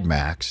Mad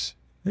Max.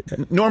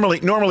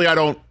 Normally I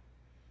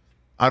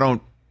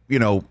don't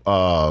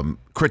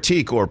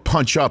critique or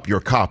punch up your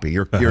copy.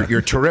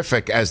 You're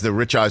terrific as the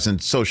Rich Eisen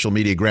social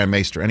media Grand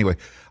Maester. Anyway,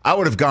 I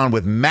would have gone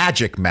with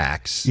Magic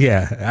Max.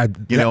 Yeah.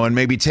 And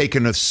maybe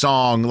taken a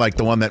song like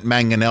the one that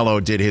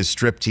Manganello did his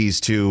striptease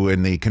to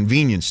in the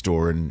convenience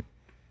store in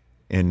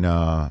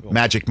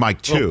Magic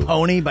Mike 2.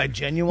 Pony by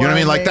Genuine. You know what I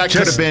mean? Like that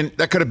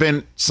could have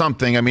been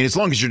something. I mean, as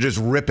long as you're just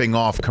ripping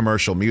off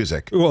commercial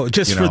music. Well,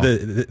 just for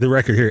the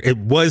record here, it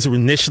was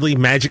initially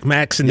Magic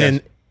Max, and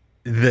then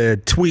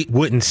the tweet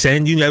wouldn't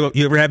send. You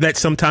ever have that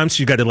sometimes?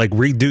 You got to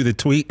redo the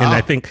tweet, and I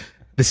think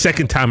the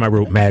second time I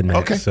wrote Mad Max.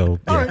 Okay. So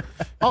all right,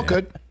 all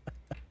good.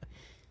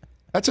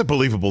 That's a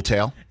believable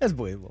tale. That's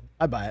believable.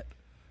 I buy it.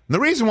 And the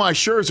reason why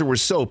Scherzer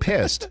was so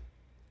pissed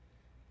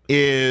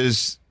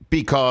is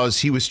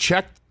because he was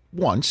checked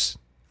once.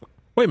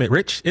 Wait a minute,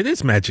 Rich. It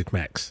is Magic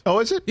Max. Oh,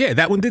 is it? Yeah,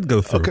 that one did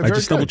go through. Okay, I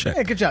just double good. checked.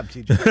 Yeah, good job,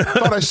 TJ. I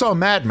thought I saw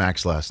Mad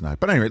Max last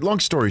night. But anyway, long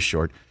story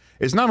short,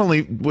 is not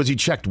only was he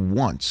checked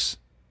once,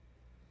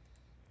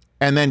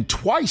 and then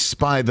twice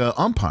by the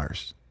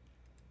umpires.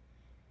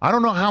 I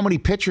don't know how many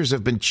pitchers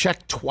have been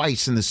checked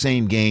twice in the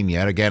same game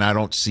yet. Again, I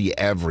don't see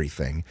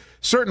everything.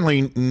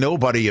 Certainly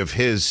nobody of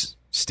his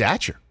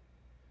stature,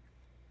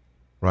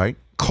 right?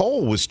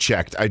 Cole was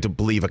checked, I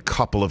believe, a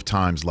couple of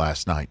times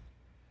last night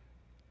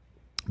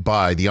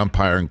by the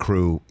umpiring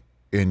crew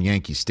in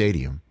Yankee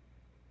Stadium.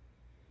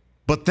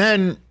 But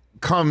then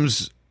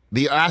comes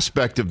the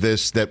aspect of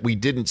this that we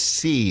didn't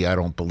see, I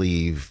don't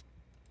believe,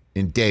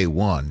 in day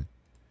one.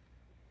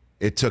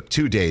 It took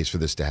 2 days for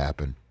this to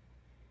happen.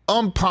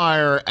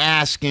 Manager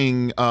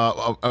asking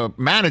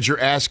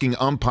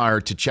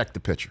umpire to check the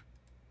pitcher.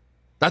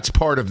 That's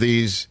part of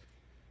these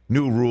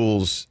new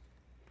rules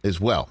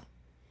as well.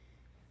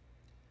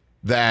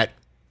 That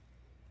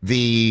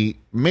the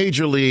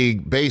Major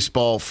League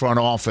Baseball front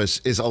office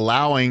is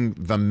allowing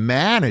the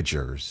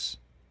managers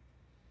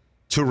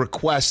to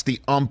request the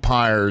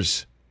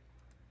umpires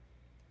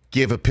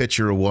give a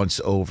pitcher a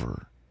once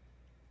over.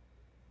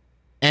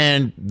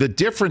 And the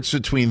difference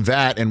between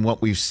that and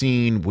what we've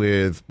seen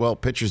with,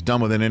 pitcher's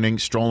done with an inning,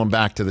 strolling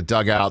back to the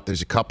dugout.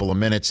 There's a couple of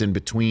minutes in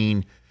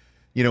between,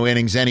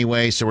 innings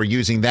anyway, so we're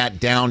using that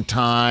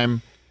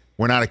downtime.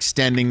 We're not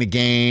extending the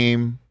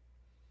game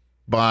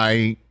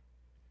by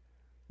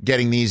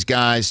getting these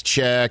guys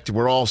checked.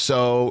 We're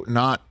also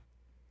not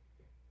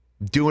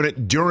doing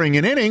it during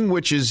an inning,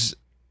 which is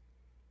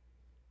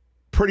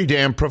pretty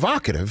damn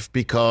provocative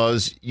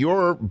because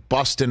you're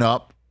busting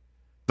up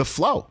the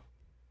flow.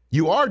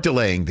 You are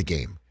delaying the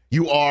game.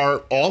 You are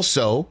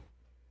also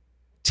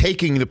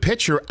taking the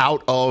pitcher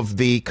out of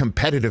the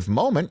competitive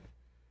moment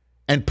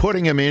and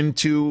putting him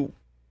into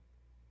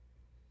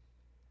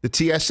the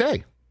TSA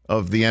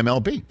of the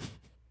MLB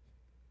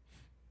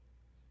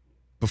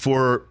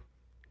before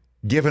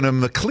giving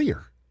him the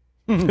clear.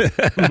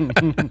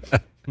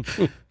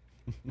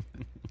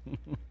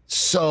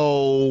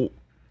 So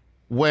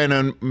when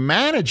a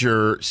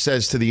manager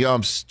says to the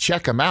umps,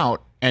 check him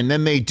out, and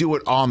then they do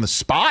it on the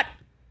spot,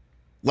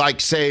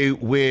 like, say,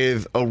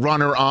 with a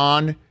runner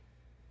on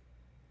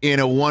in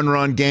a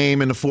one-run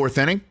game in the fourth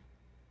inning,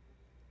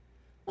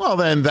 well,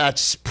 then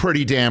that's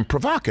pretty damn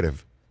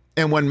provocative.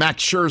 And when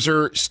Max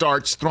Scherzer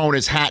starts throwing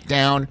his hat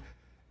down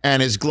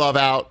and his glove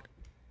out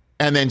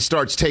and then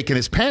starts taking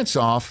his pants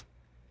off,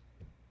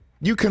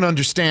 you can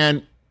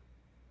understand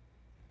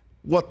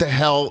what the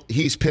hell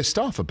he's pissed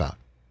off about.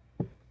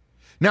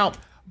 Now,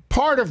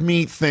 part of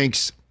me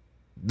thinks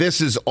this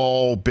has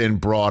all been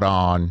brought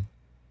on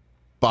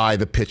by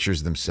the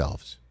pitchers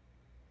themselves.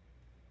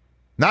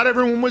 Not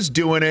everyone was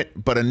doing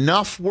it, but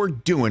enough were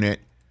doing it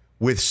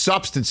with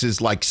substances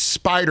like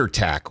spider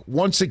tack.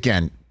 Once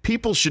again,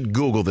 people should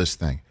Google this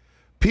thing.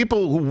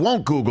 People who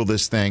won't Google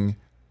this thing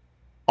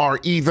are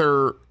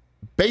either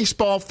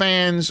baseball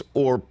fans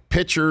or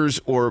pitchers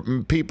or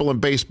people in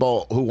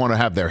baseball who want to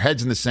have their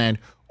heads in the sand,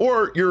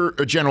 or you're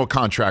a general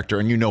contractor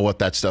and you know what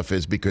that stuff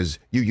is because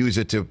you use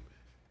it to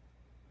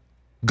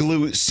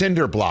glue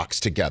cinder blocks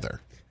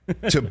together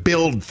to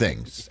build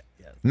things,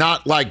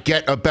 not like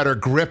get a better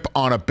grip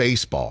on a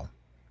baseball.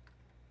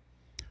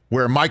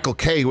 Where Michael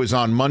Kay, who was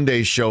on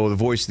Monday's show, the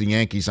voice of the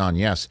Yankees on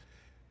Yes,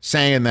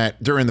 saying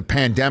that during the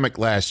pandemic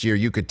last year,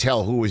 you could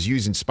tell who was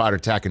using spider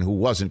tack and who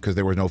wasn't because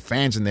there were no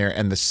fans in there,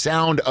 and the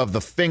sound of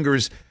the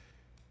fingers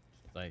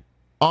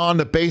on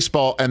the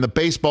baseball and the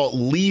baseball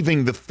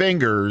leaving the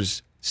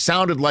fingers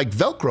sounded like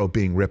Velcro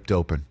being ripped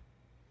open.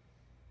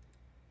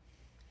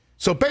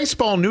 So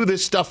baseball knew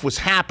this stuff was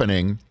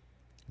happening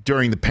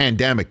during the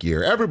pandemic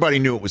year. Everybody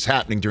knew it was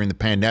happening during the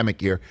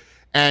pandemic year.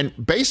 And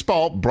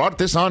baseball brought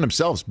this on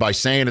themselves by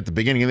saying at the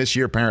beginning of this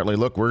year, apparently,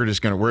 look,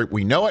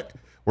 we know it.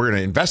 We're going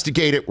to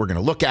investigate it. We're going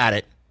to look at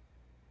it.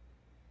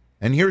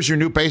 And here's your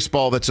new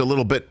baseball that's a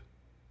little bit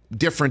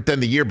different than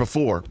the year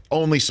before.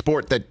 Only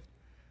sport that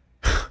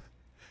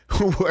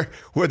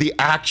where the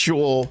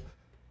actual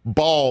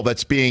ball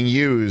that's being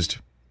used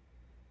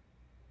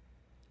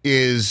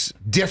is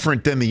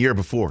different than the year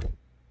before.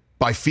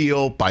 By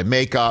feel, by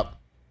makeup.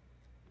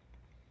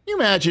 Can you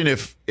imagine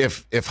if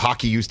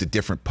hockey used a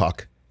different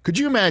puck? Could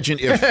you imagine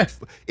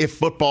if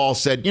football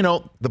said,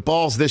 the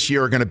balls this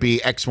year are going to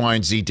be X, Y,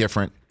 and Z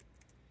different?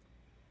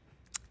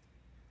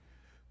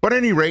 But at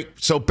any rate,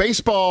 so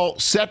baseball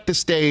set the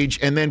stage,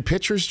 and then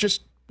pitchers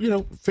just,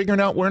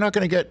 figuring out we're not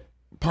going to get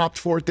popped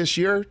for it this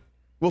year.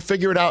 We'll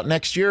figure it out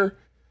next year.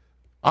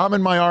 I'm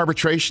in my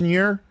arbitration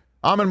year.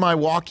 I'm in my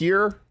walk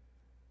year.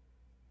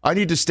 I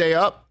need to stay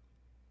up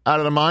out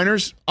of the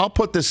minors. I'll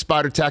put this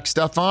spider tack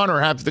stuff on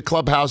or have the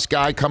clubhouse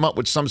guy come up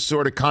with some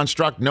sort of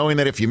construct knowing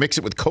that if you mix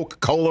it with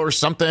Coca-Cola or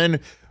something,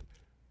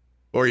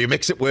 or you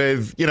mix it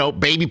with,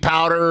 baby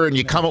powder and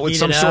you come up with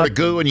some sort of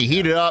goo and you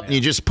heat it up and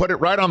you just put it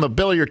right on the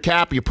bill of your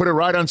cap, you put it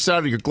right on the side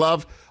of your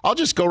glove. I'll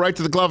just go right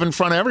to the glove in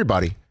front of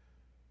everybody.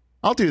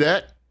 I'll do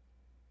that.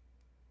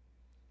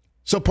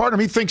 So part of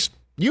me thinks,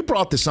 you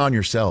brought this on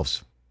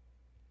yourselves.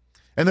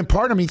 And then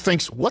part of me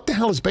thinks, what the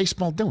hell is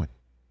baseball doing?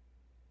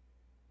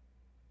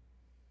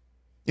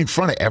 In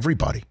front of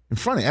everybody. In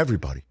front of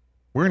everybody.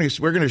 We're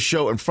going to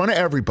show in front of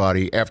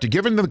everybody, after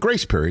giving them the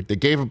grace period, they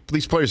gave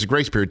these players a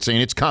grace period saying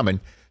it's coming,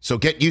 so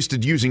get used to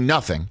using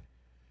nothing.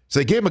 So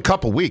they gave them a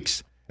couple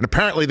weeks. And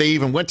apparently they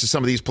even went to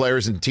some of these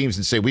players and teams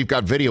and say, we've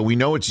got video. We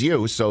know it's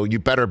you, so you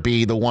better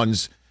be the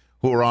ones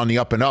who are on the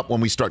up and up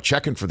when we start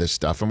checking for this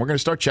stuff. And we're going to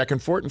start checking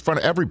for it in front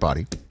of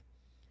everybody.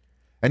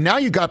 And now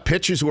you got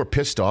pitchers who are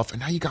pissed off,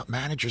 and now you got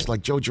managers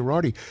like Joe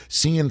Girardi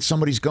seeing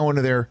somebody's going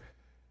to their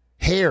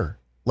hair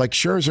like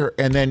Scherzer,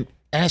 and then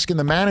asking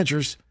the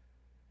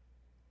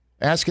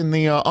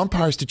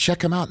umpires to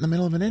check him out in the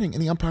middle of an inning,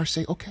 and the umpires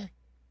say, okay.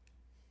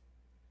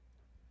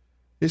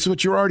 This is what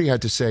Girardi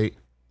had to say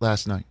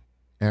last night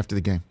after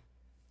the game.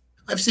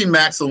 I've seen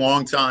Max a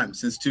long time,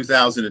 since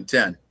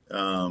 2010.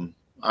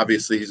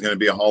 Obviously, he's going to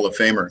be a Hall of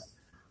Famer.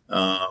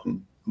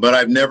 But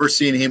I've never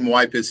seen him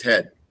wipe his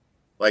head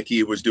like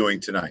he was doing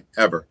tonight,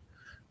 ever.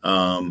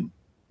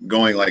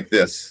 Going like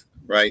this,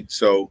 right?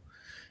 So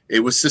it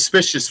was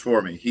suspicious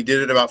for me. He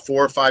did it about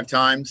 4 or 5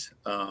 times.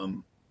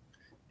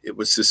 It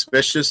was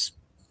suspicious.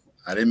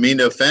 I didn't mean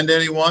to offend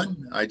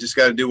anyone. I just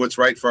got to do what's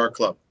right for our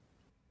club.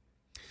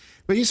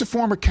 But he's a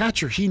former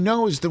catcher. He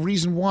knows the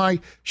reason why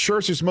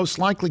Scherzer's most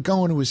likely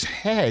going to his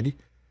head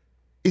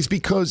is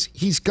because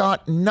he's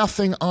got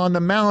nothing on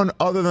the mound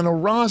other than a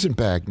rosin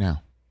bag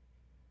now.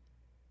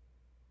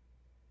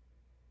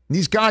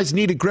 These guys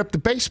need to grip the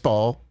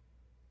baseball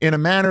in a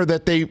manner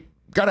that they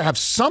got to have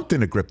something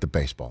to grip the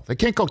baseball. They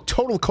can't go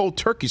total cold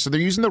turkey, so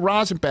they're using the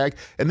rosin bag,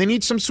 and they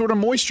need some sort of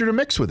moisture to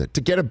mix with it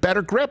to get a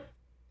better grip.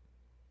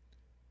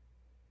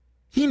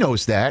 He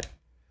knows that.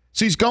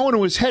 So he's going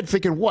to his head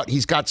thinking, what?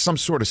 He's got some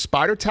sort of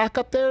spider tack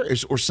up there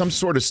or some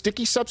sort of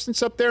sticky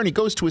substance up there, and he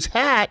goes to his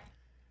hat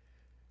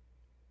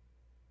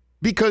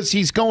because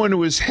he's going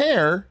to his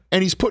hair,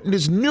 and he's putting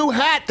his new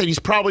hat that he's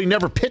probably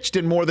never pitched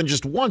in more than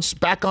just once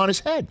back on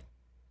his head.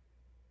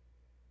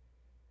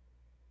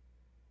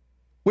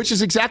 Which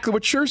is exactly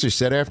what Scherzer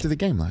said after the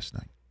game last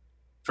night.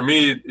 For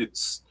me,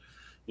 it's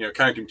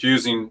kind of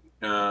confusing.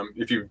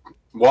 If you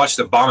watch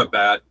the bomb at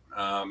bat,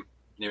 I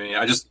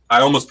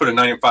almost put a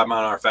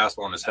 95-mile-an-hour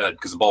fastball on his head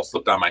because the ball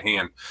slipped out of my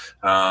hand.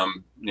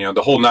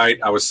 The whole night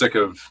I was sick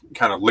of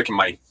kind of licking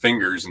my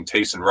fingers and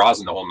tasting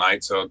rosin the whole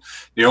night. So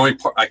the only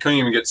part, I couldn't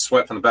even get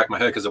sweat from the back of my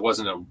head because it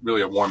wasn't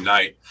really a warm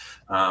night.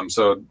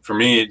 So for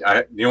me,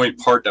 the only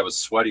part that was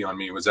sweaty on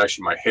me was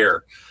actually my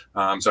hair.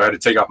 So I had to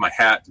take off my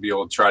hat to be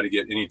able to try to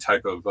get any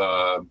type of,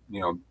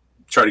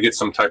 try to get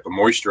some type of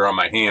moisture on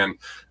my hand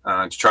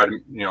to try to,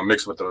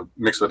 mix with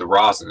the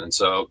rosin. And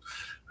so,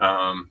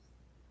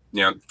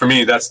 for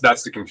me, that's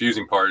the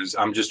confusing part is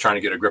I'm just trying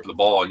to get a grip of the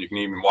ball. And you can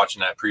even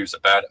watching that previous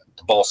at bat,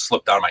 the ball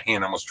slipped out of my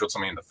hand, almost drilled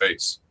somebody in the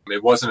face.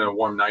 It wasn't a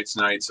warm night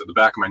tonight, so the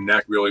back of my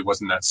neck really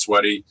wasn't that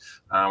sweaty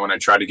when I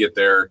tried to get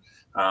there.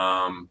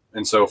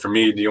 And so for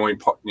me, the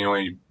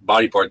only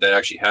body part that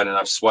actually had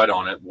enough sweat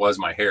on it was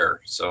my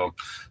hair. So,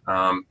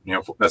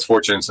 that's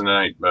fortunate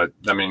tonight, but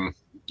I mean,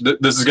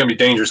 this is going to be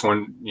dangerous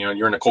when,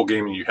 you're in a cold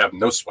game and you have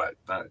no sweat.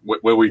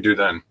 What will we do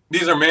then?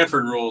 These are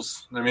Manfred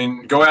rules. I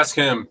mean, go ask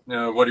him,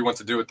 what he wants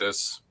to do with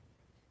this.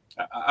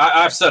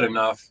 I've said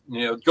enough.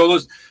 Go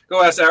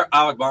ask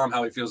Alec Baum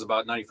how he feels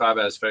about 95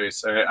 at his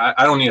face.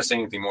 I don't need to say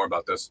anything more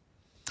about this.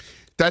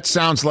 That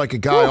sounds like a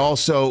guy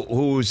also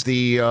who's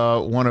the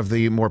one of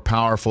the more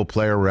powerful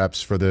player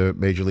reps for the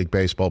Major League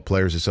Baseball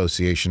Players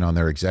Association on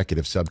their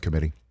executive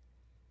subcommittee.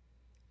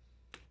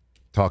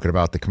 Talking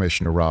about the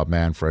commissioner, Rob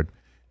Manfred.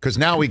 Because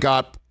now we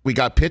got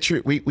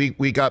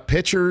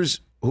pitchers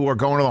who are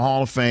going to the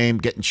Hall of Fame,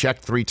 getting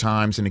checked 3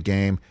 times in a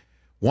game,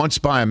 once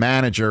by a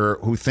manager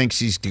who thinks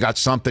he's got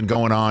something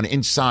going on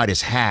inside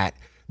his hat.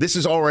 This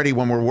is already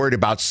when we're worried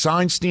about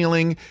sign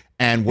stealing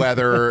and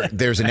whether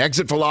there's an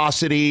exit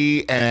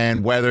velocity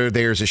and whether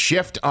there's a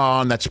shift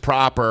on that's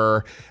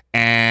proper.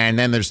 And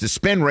then there's the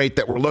spin rate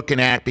that we're looking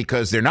at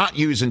because they're not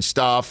using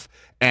stuff.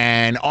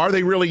 And are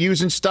they really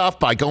using stuff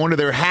by going to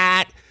their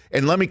hat?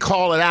 And let me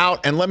call it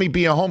out, and let me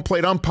be a home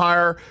plate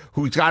umpire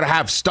who's got to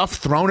have stuff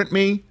thrown at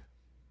me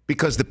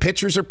because the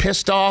pitchers are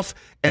pissed off.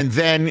 And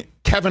then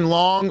Kevin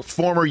Long,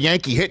 former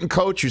Yankee hitting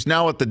coach, who's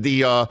now at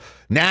the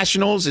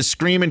Nationals, is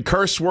screaming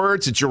curse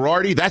words at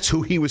Girardi. That's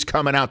who he was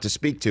coming out to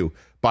speak to,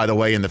 by the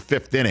way, in the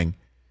 5th inning.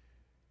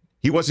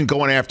 He wasn't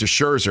going after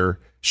Scherzer.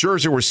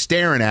 Scherzer was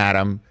staring at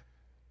him,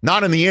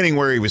 not in the inning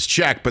where he was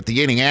checked, but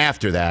the inning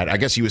after that. I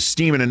guess he was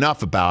steaming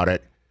enough about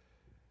it.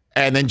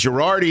 And then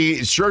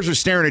Scherzer's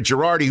staring at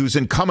Girardi, who's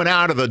then coming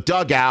out of the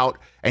dugout,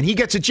 and he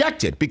gets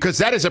ejected because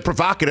that is a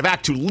provocative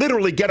act to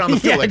literally get on the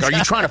field. Are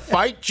you trying to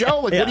fight,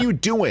 Joe? What are you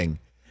doing?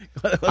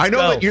 I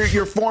know that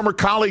your former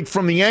colleague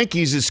from the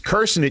Yankees is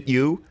cursing at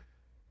you.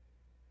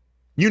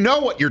 You know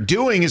what you're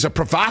doing is a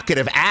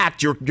provocative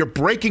act. You're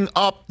breaking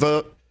up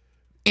the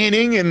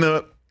inning and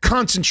the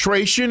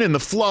concentration and the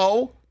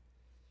flow.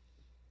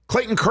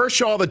 Clayton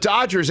Kershaw, the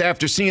Dodgers,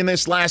 after seeing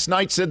this last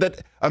night, said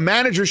that a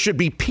manager should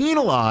be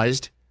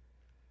penalized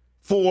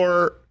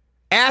for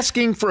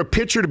asking for a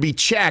pitcher to be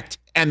checked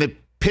and the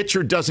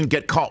pitcher doesn't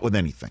get caught with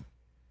anything.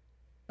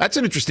 That's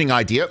an interesting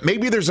idea.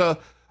 Maybe there's a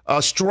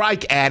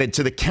strike added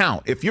to the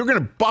count. If you're going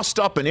to bust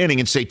up an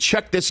inning and say,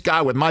 check this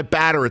guy with my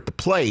batter at the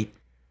plate,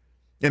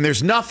 and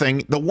there's nothing,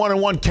 the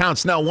 1-1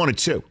 counts now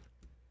 1-2.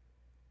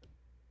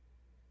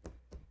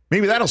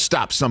 Maybe that'll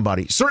stop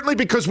somebody. Certainly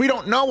because we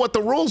don't know what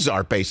the rules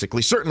are,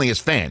 basically. Certainly as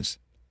fans.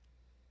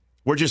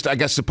 We're just, I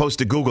guess, supposed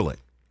to Google it.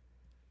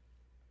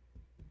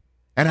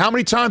 And how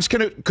many times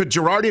could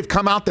Girardi have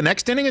come out the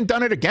next inning and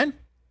done it again?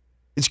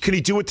 Can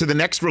he do it to the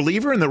next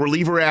reliever and the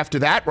reliever after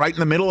that, right in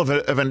the middle of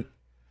an...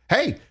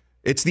 Hey,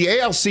 it's the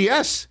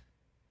ALCS.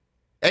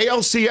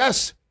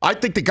 ALCS. I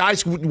think the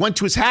guys went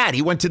to his hat.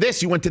 He went to this.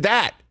 He went to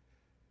that.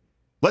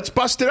 Let's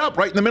bust it up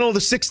right in the middle of the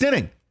 6th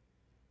inning.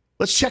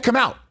 Let's check him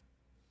out.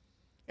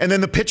 And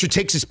then the pitcher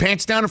takes his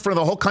pants down in front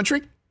of the whole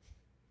country?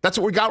 That's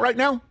what we got right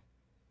now?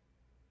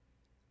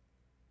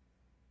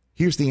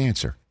 Here's the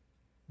answer.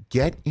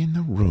 Get in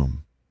the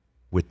room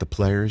with the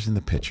players and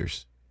the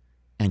pitchers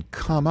and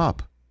come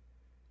up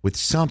with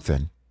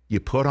something you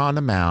put on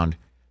the mound.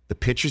 The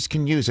pitchers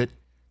can use it.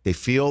 They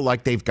feel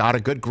like they've got a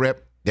good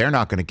grip. They're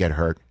not going to get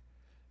hurt.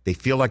 They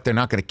feel like they're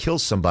not going to kill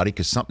somebody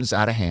because something's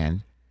out of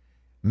hand.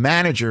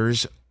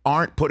 Managers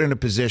aren't put in a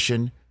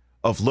position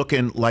of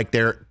looking like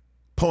they're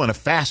pulling a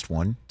fast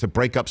one to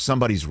break up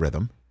somebody's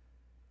rhythm.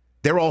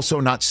 They're also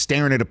not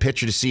staring at a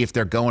pitcher to see if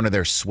they're going to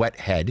their sweat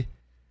head.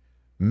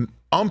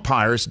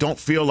 Umpires don't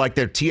feel like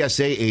they're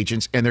TSA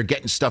agents and they're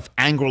getting stuff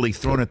angrily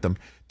thrown at them.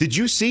 Did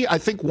you see? I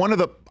think one of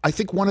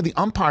the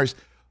umpires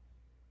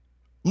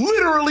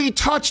literally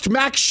touched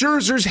Max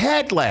Scherzer's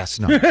head last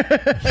night.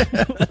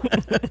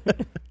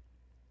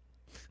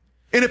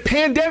 In a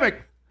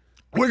pandemic,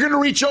 we're going to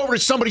reach over to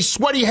somebody's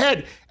sweaty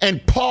head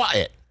and paw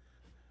it.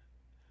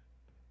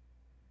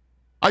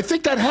 I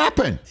think that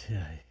happened.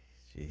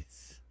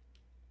 Jeez.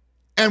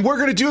 And we're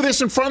going to do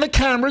this in front of the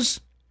cameras.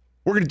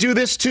 We're going to do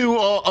this to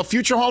a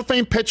future Hall of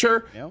Fame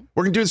pitcher. Yep.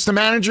 We're going to do this to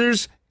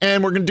managers,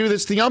 and we're going to do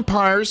this to the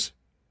umpires.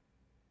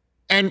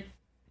 And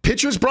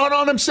pitchers brought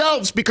on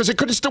themselves because they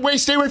couldn't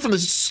stay away from the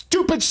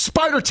stupid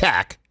spider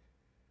tack.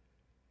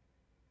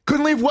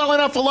 Couldn't leave well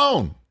enough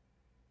alone.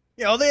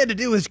 Yeah, all they had to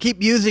do was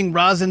keep using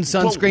rosin,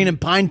 sunscreen, and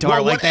pine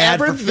tar like they had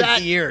for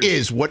 50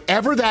 years.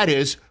 Whatever that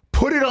is,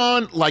 put it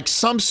on like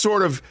some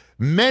sort of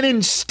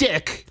menin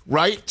stick,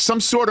 right? Some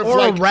sort of or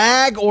like a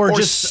rag or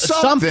just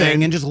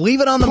something, and just leave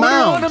it on the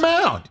mound. Put it on the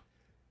mound.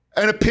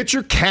 And a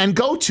pitcher can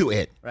go to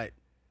it. Right.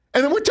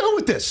 And then we're done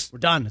with this. We're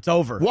done. It's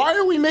over. Why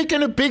are we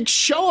making a big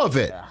show of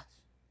it? Yeah.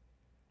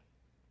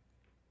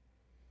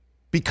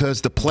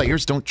 Because the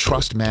players don't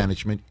trust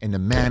management, and the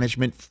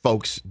management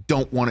folks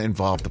don't want to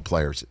involve the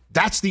players.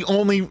 That's the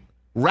only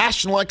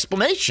rational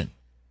explanation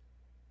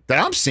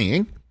that I'm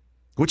seeing,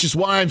 which is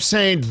why I'm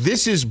saying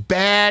this is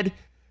bad,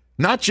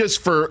 not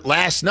just for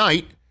last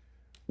night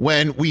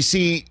when we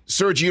see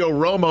Sergio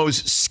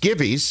Romo's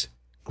skivvies.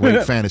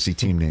 Great fantasy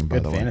team name, by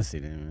the way. Fantasy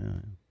name,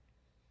 yeah.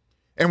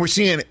 And we're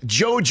seeing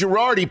Joe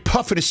Girardi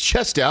puffing his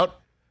chest out.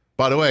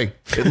 By the way,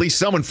 at least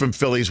someone from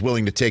Philly is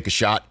willing to take a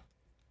shot.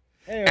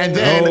 And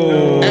then,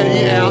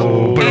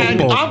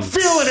 and I'm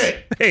feeling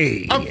it.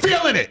 Hey. I'm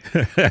feeling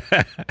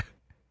it.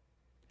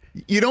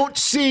 You don't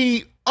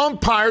see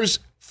umpires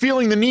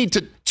feeling the need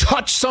to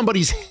touch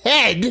somebody's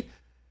head.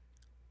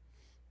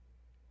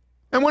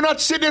 And we're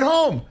not sitting at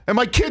home. And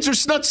my kids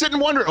are not sitting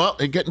wondering, well,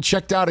 they're getting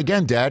checked out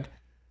again, Dad.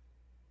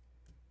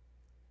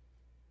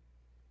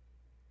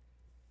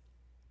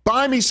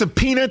 Buy me some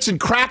peanuts and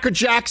Cracker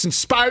Jacks and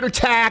Spider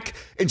Tack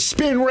and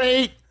Spin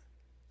Rate.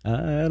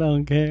 I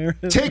don't care.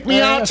 Take me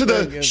out to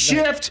the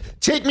shift.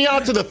 Take me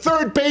out to the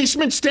third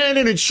baseman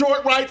standing in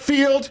short right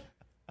field.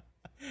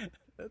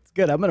 That's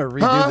good. I'm going to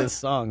redo this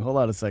song. Hold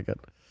on a second.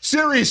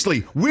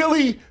 Seriously.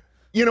 Willie,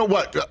 you know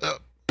what?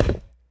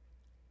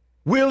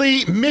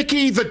 Willie,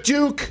 Mickey, the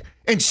Duke,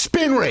 and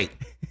Spin Rate.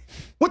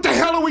 What the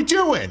hell are we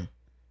doing?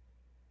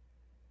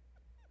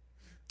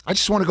 I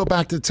just want to go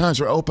back to the times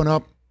where I open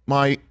up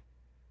my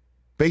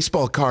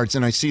baseball cards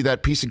and I see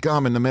that piece of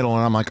gum in the middle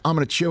and I'm like, I'm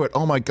going to chew it.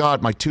 Oh my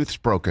God, my tooth's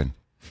broken.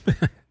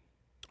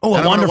 Oh,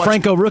 a Wander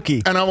Franco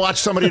rookie. And I watched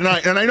somebody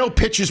tonight, and I know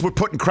pitchers were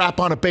putting crap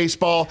on a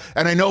baseball,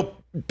 and I know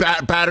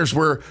batters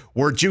were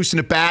juicing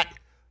a bat.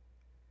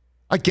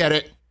 I get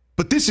it.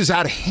 But this is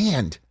out of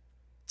hand.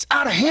 It's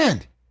out of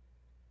hand.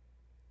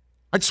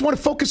 I just want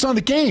to focus on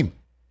the game.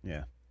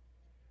 Yeah.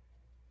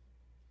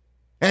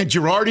 And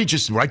Girardi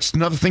just writes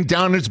another thing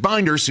down in his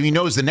binder so he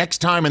knows the next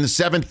time in the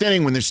 7th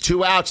inning when there's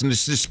 2 outs and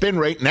there's the spin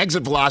rate and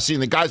exit velocity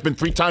and the guy's been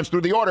 3 times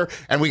through the order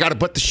and we got to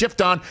put the shift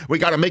on. We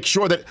got to make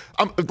sure that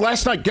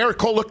last night Garrett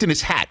Cole looked in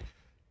his hat.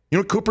 You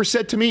know what Cooper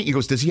said to me? He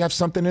goes, does he have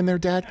something in there,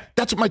 Dad?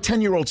 That's what my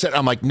 10-year-old said.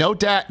 I'm like, no,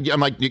 Dad. I'm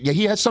like, yeah,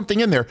 he has something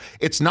in there.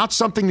 It's not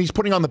something he's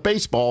putting on the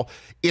baseball.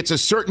 It's a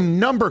certain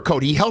number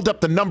code. He held up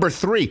the number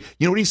 3.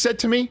 You know what he said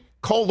to me?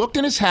 Cole looked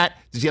in his hat.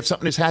 Does he have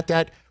something in his hat,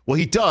 Dad? Well,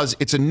 he does.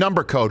 It's a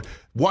number code.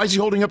 Why is he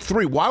holding up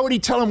 3? Why would he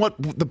tell him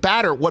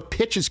what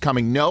pitch is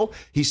coming? No,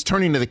 he's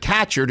turning to the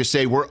catcher to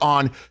say we're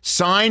on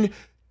sign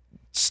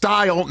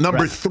style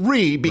number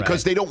 3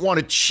 because they don't want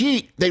to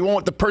cheat. They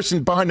want the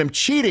person behind them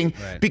cheating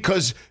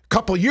because a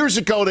couple years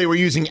ago they were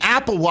using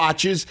Apple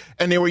Watches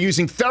and they were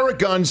using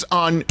Theraguns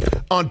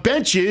on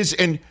benches.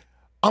 And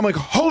I'm like,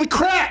 holy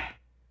crap.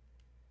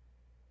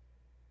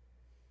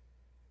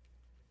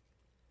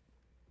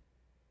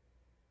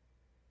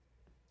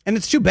 And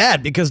it's too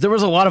bad because there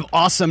was a lot of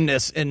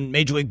awesomeness in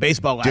Major League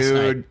Baseball last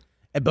night.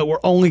 But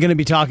we're only going to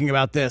be talking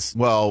about this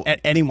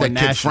at anyone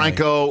that kid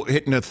Franco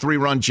hitting a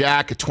 3-run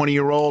jack, a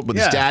 20-year-old with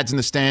his dad's in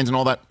the stands and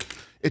all that.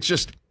 It's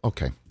just,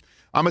 okay.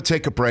 I'm going to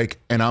take a break,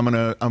 and I'm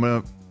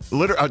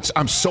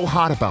so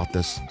hot about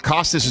this.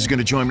 Costas is going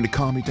to join me to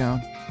calm me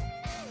down.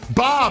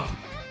 Bob,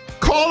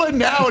 call in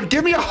now and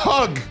give me a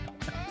hug.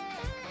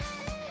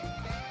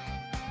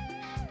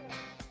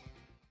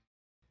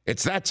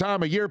 It's that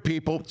time of year,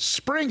 people.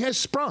 Spring has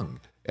sprung,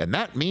 and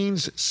that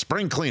means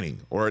spring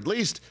cleaning, or at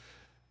least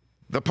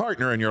the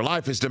partner in your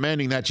life is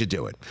demanding that you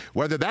do it.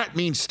 Whether that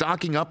means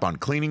stocking up on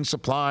cleaning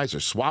supplies or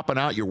swapping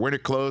out your winter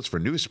clothes for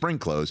new spring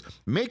clothes,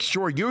 make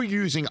sure you're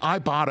using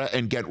Ibotta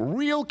and get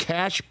real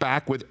cash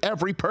back with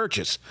every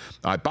purchase.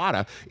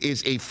 Ibotta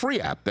is a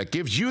free app that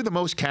gives you the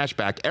most cash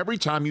back every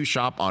time you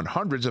shop on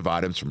hundreds of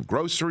items, from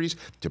groceries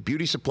to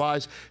beauty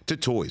supplies to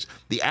toys.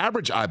 The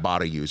average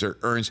Ibotta user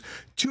earns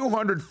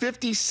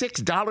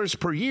 $256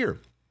 per year.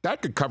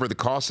 That could cover the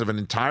cost of an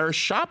entire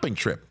shopping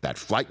trip, that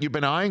flight you've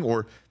been eyeing,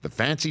 or the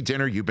fancy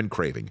dinner you've been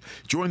craving.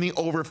 Join the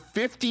over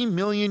 50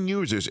 million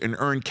users and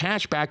earn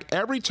cash back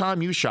every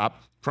time you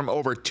shop from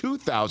over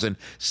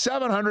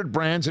 2,700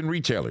 brands and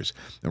retailers.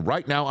 And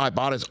right now,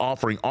 Ibotta is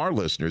offering our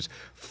listeners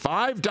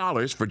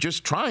 $5 for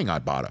just trying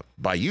Ibotta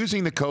by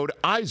using the code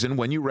Eisen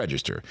when you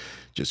register.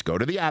 Just go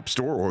to the App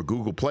Store or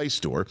Google Play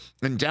Store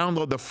and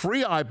download the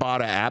free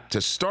Ibotta app to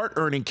start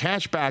earning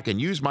cash back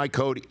and use my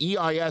code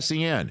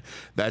EISEN.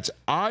 That's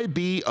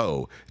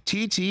IBOTTA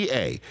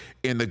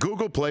in the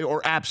Google Play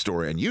or App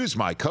Store, and use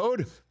my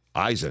code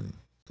Eisen.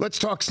 Let's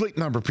talk Sleep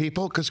Number,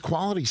 people, because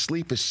quality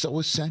sleep is so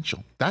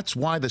essential. That's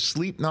why the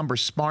Sleep Number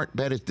smart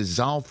bed is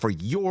designed for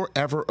your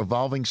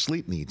ever-evolving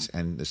sleep needs,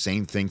 and the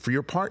same thing for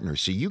your partner,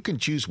 so you can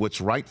choose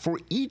what's right for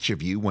each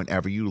of you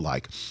whenever you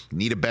like.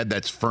 Need a bed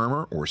that's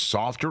firmer or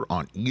softer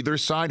on either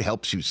side,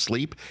 helps you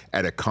sleep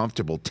at a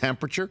comfortable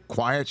temperature,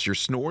 quiets your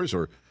snores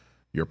or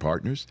your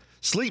partner's?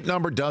 Sleep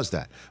Number does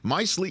that.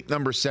 My Sleep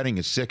Number setting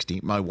is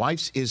 60. My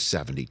wife's is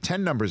 70.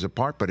 10 numbers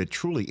apart, but it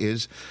truly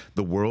is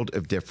the world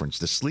of difference.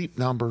 The Sleep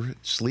Number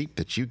sleep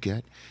that you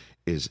get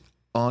is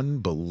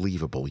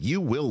unbelievable.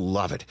 You will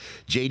love it.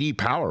 J.D.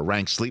 Power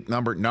ranks Sleep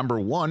Number number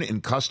 1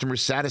 in customer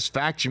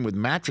satisfaction with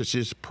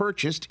mattresses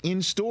purchased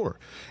in store.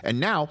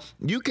 And now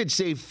you could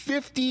save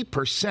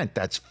 50%.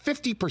 That's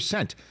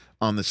 50%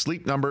 on the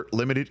Sleep Number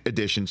limited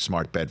edition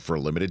smart bed for a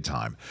limited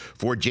time.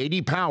 For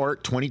J.D. Power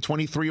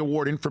 2023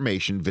 award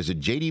information, visit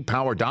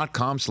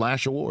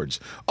jdpower.com/awards.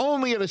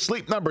 Only at a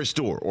Sleep Number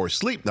store or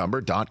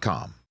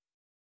sleepnumber.com.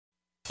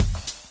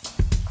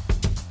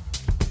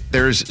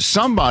 There's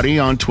somebody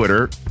on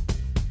Twitter,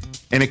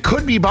 and it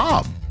could be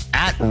Bob,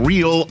 at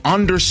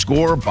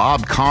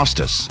 @real_Bob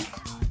Costas.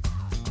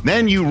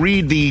 Then you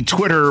read the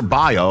Twitter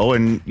bio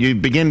and you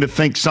begin to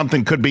think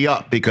something could be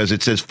up, because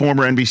it says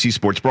former NBC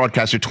Sports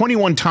broadcaster,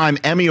 21-time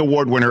Emmy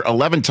Award winner,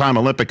 11-time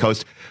Olympic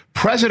host,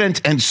 president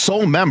and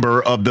sole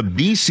member of the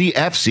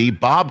BCFC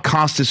Bob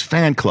Costas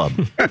fan club.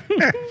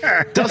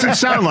 Doesn't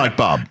sound like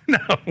Bob. No.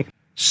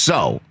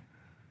 So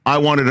I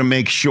wanted to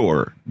make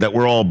sure that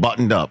we're all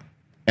buttoned up,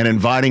 and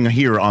inviting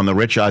here on the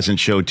Rich Eisen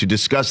Show to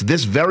discuss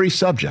this very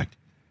subject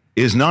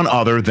is none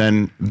other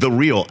than the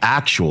real,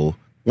 actual,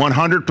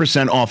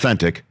 100%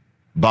 authentic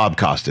Bob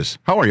Costas.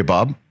 How are you,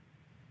 Bob?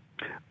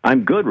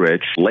 I'm good,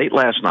 Rich. Late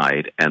last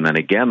night, and then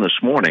again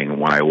this morning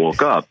when I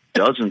woke up,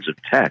 dozens of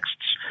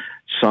texts,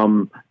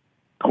 some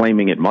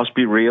claiming it must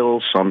be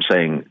real, some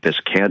saying this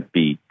can't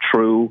be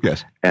true.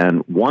 Yes.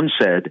 And one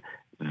said,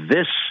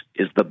 this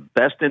is the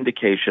best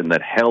indication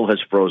that hell has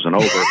frozen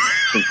over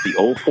since the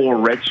 2004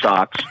 Red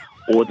Sox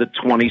or the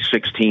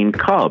 2016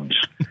 Cubs.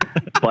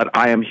 But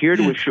I am here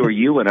to assure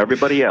you and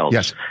everybody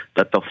else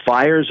that the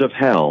fires of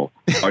hell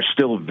are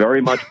still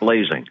very much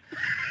blazing,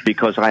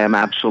 because I am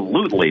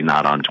absolutely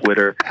not on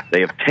Twitter.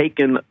 They have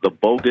taken the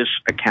bogus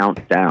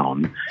account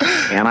down.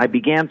 And I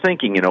began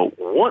thinking,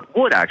 what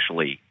would I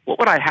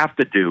have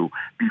to do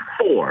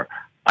before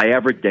I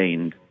ever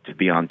deigned to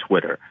be on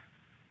Twitter?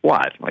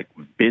 What, like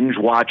binge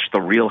watch The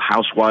Real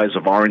Housewives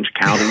of Orange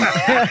County?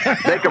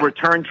 Make a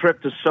return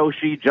trip to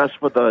Sochi just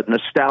for the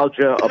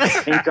nostalgia of a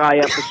Pink Eye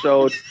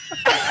episode?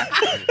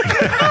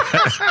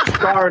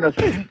 Star in a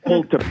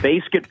sequel to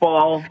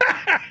Basketball?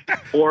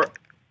 Or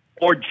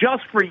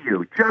just for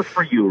you,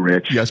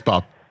 Rich. Yes,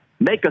 Bob.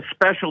 Make a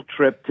special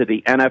trip to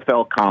the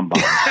NFL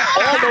Combine.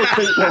 All those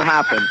things will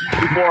happen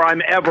before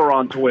I'm ever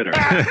on Twitter.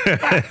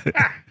 I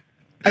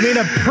mean,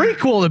 a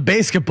prequel to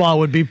Basketball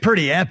would be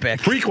pretty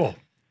epic. Prequel.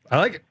 I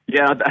like it.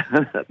 Yeah,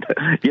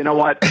 you know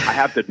what? I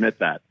have to admit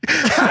that.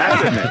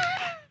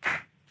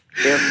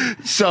 If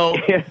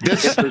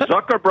the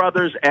Zucker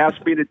brothers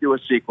asked me to do a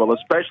sequel,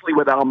 especially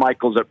with Al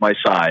Michaels at my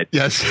side,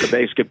 to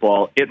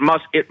Basketball, it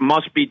must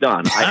be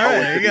done. I owe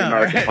it to the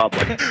American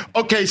public.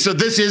 Okay, so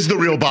this is the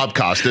real Bob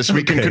Costas.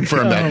 We can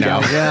confirm that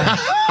now.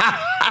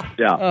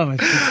 Yeah. Oh,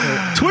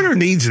 Twitter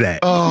needs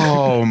that.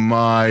 Oh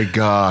my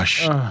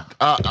gosh!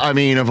 I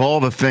mean, of all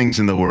the things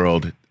in the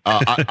world.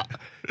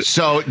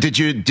 So did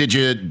you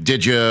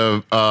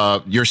your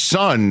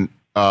son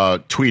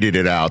tweeted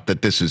it out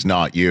that this is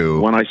not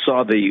you? When I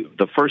saw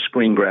the first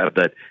screen grab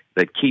that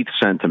Keith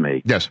sent to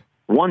me, yes,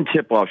 one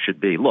tip-off should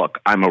be, look,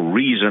 I'm a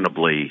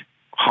reasonably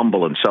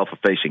humble and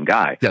self-effacing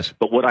guy. Yes.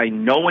 But would I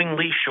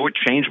knowingly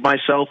shortchange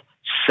myself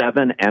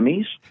 7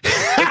 Emmys?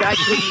 The guy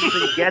couldn't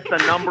even get the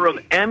number of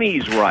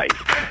Emmys right.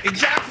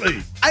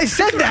 Exactly. I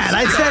said that.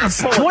 I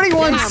said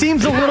 21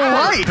 seems a little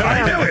light.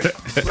 I knew it.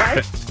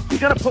 Right? You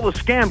got to pull a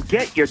scam.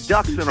 Get your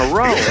ducks in a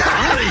row.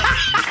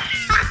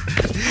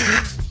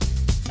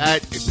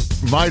 That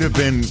might have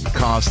been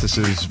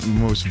Costas's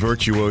most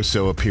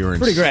virtuoso appearance.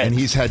 Pretty great. And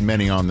he's had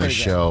many on this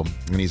show,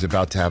 and he's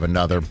about to have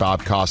another.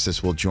 Bob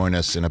Costas will join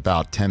us in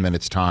about 10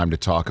 minutes' time to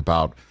talk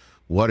about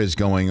what is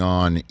going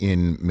on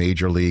in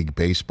Major League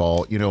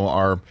Baseball. You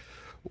know,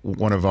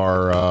 one of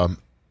our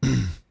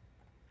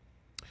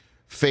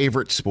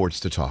favorite sports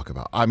to talk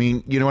about. I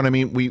mean, you know what I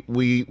mean?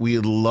 We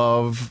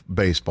love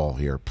baseball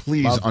here.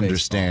 Please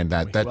understand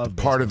that. That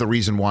part of the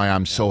reason why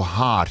I'm so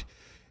hot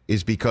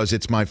is because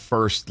it's my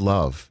first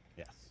love.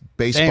 Yes.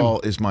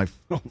 Baseball is my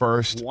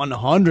first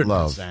 100%.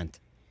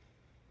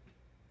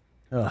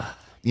 love.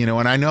 You know,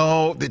 and I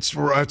know it's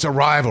a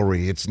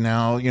rivalry. It's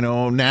now, you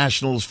know,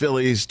 Nationals,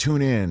 Phillies,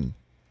 tune in.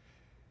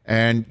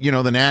 And, you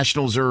know, the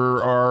Nationals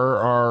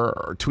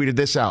are tweeted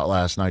this out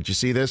last night. You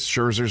see this?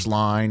 Scherzer's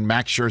line.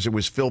 Max Scherzer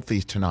was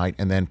filthy tonight.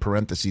 And then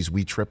parentheses,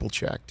 we triple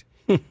checked.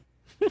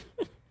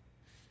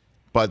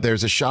 But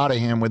there's a shot of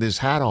him with his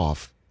hat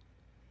off.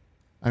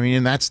 I mean,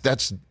 and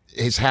that's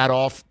his hat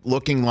off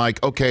looking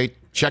like, okay,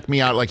 check me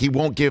out. Like he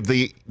won't give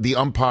the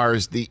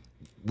umpires he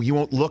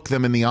won't look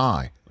them in the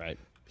eye. Right.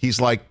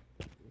 He's like,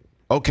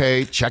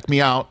 okay, check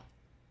me out.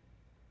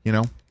 You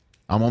know,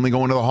 I'm only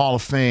going to the Hall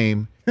of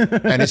Fame.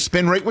 And his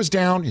spin rate was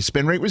down.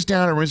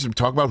 Everyone's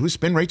talking about whose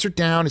spin rates are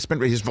down. His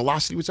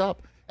velocity was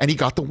up, and he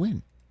got the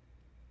win.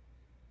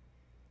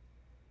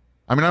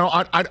 I mean,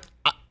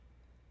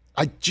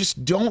 I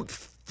just don't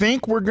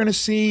think we're going to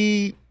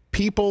see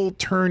people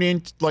turn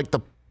into like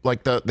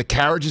the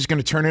carriage is going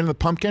to turn into the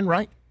pumpkin,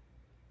 right?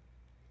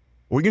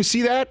 Are we going to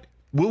see that?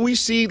 Will we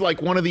see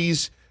like one of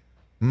these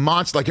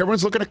monsters? Like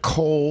everyone's looking at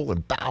Cole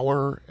and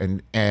Bauer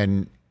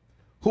and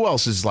who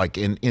else is like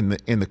in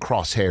the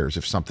crosshairs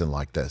of something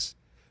like this?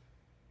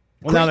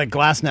 Well, now that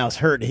Glasnow's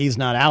hurt, he's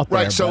not out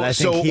there. Right, so I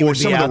think he would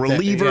some be of the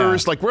relievers,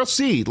 yeah. like we'll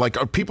see. Like,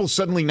 are people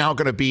suddenly now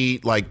going to be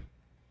like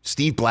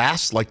Steve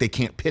Blass, like they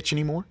can't pitch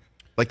anymore,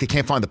 like they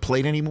can't find the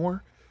plate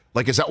anymore?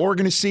 Like, is that what we're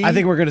going to see? I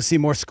think we're going to see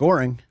more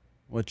scoring,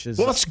 which is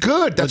that's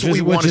good. That's what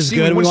we want to see.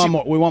 Good. We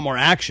want more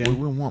action.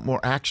 We want more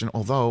action.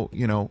 Although,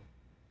 you know,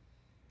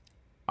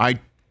 I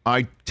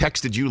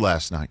texted you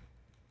last night.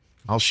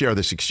 I'll share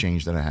this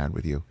exchange that I had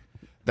with you.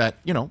 That,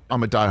 you know,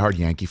 I'm a diehard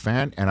Yankee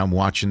fan, and I'm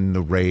watching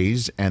the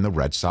Rays and the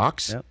Red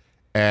Sox. Yep.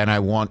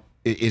 And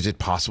is it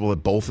possible that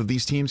both of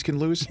these teams can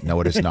lose?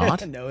 No, it is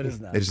not. No, it is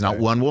not. It is not.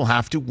 One will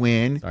have to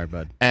win. Sorry,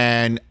 bud.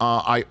 And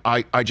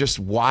I just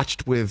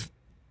watched with,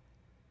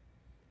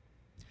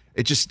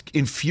 it just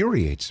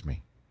infuriates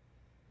me.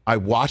 I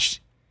watched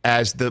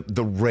as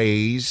the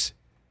Rays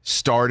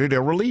started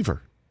a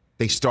reliever.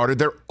 They started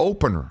their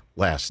opener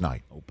last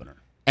night.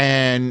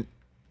 And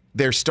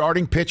their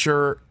starting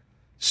pitcher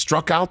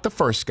struck out the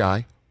first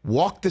guy,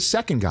 walked the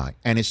second guy,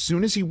 and as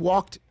soon as he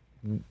walked,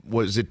 it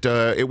was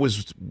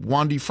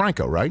Wandy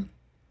Franco, right?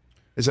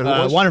 Is that who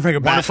it was?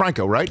 Wander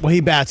Franco, right? Well, he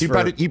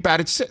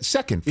batted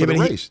second for the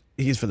Rays.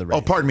 He's for the Rays.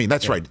 Oh, pardon me.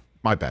 That's right.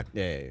 My bad.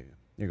 Yeah.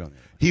 You're going there.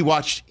 He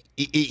watched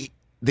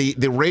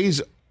the Rays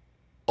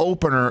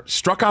opener,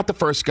 struck out the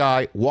first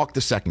guy, walked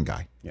the second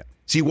guy. Yeah.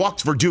 So he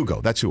walked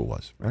Verdugo. That's who it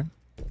was, right?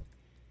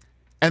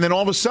 And then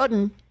all of a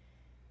sudden,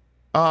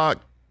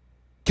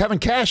 Kevin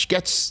Cash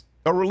gets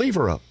a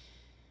reliever up.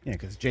 Yeah,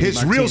 because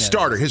his real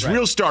starter is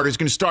going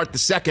to start the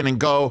second and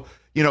go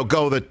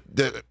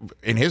the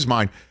in his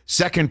mind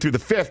second through the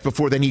fifth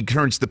before then he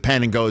turns the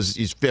pen and goes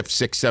he's fifth,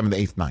 sixth, seventh,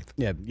 eighth, ninth.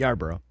 Yeah,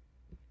 Yarborough.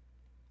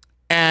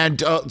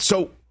 And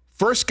so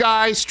first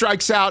guy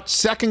strikes out,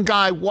 second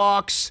guy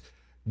walks,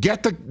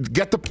 get the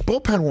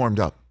bullpen warmed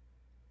up.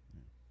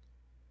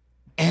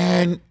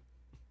 And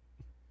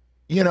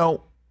you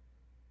know,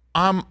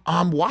 I'm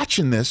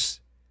watching this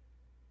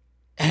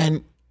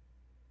and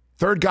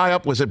third guy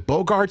up, was it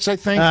Bogarts, I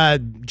think?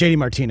 JD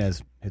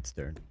Martinez hits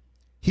third.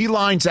 He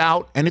lines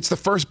out, and it's the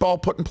first ball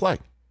put in play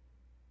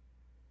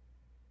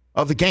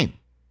of the game.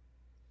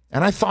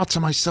 And I thought to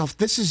myself,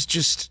 this is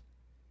just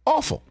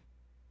awful.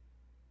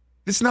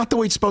 This is not the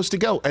way it's supposed to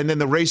go. And then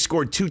the Rays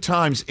scored 2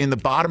 times in the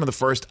bottom of the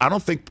first. I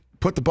don't think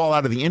put the ball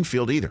out of the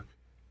infield either.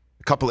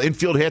 A couple of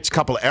infield hits, a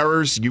couple of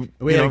errors.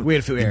 We had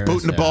a few errors.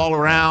 Booting the ball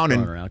around.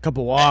 A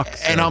couple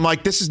walks. And I'm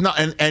like, this is not.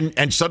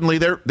 And suddenly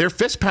they're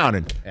fist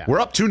pounding. Yeah. We're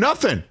up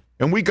 2-0.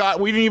 And we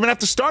didn't even have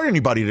to start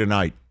anybody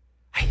tonight.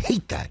 I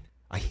hate that.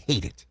 I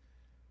hate it.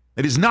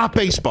 It is not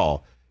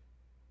baseball.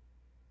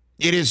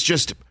 It is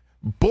just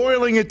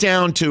boiling it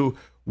down to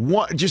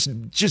what, just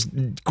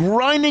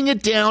grinding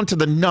it down to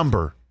the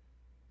number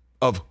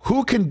of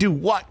who can do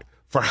what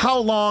for how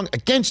long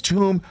against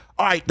whom.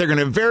 All right, they're going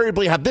to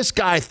invariably have this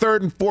guy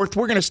third and fourth.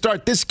 We're going to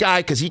start this guy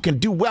because he can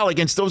do well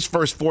against those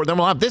first 4. Then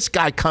we'll have this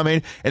guy come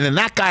in, and then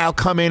that guy will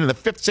come in the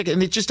fifth, sixth,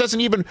 and it just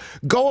doesn't even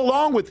go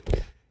along with.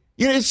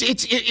 You know,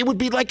 it would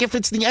be like if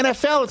it's the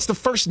NFL, it's the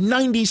first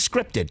 90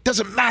 scripted.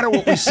 Doesn't matter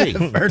what we see.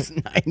 First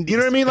 90. You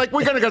know what I mean? Like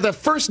we're going to go the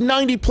first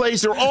 90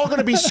 plays. They're all going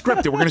to be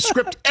scripted. We're going to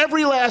script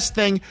every last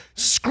thing.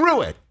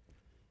 Screw it.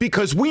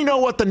 Because we know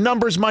what the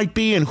numbers might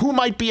be and who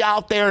might be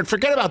out there. And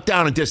forget about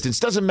down and distance.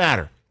 Doesn't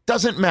matter.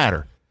 Doesn't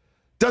matter.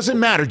 Doesn't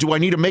matter. Do I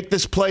need to make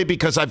this play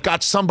because I've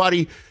got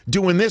somebody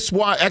doing this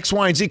X,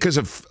 Y, and Z because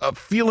of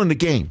feeling the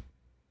game?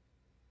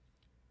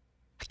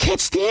 I can't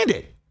stand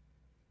it.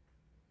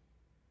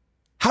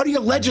 How do you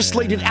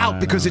legislate it out?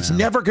 Because it's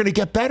never going to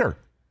get better.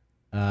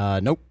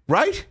 Nope.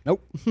 Right?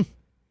 Nope.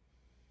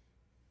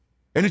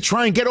 And to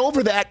try and get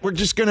over that, we're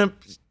just going to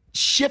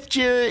shift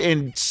you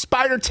and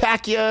spider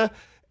tack you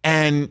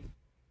and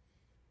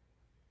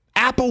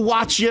Apple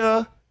Watch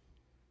you.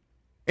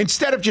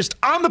 Instead of just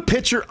on the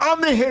pitcher,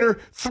 on the hitter,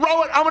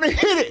 throw it, I'm going to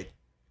hit it.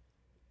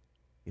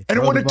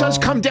 And when it does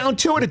come down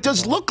to it, it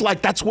does look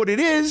like that's what it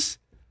is.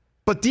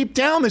 But deep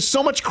down, there's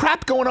so much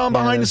crap going on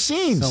behind the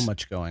scenes. So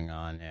much going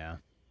on, yeah.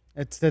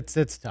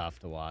 It's tough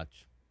to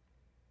watch.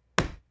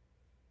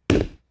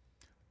 But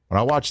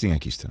I'll watch the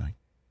Yankees tonight.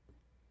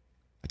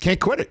 I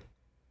can't quit it.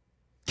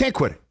 Can't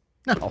quit it.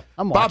 No,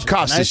 I'm Bob watching.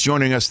 Costas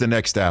joining us the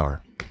next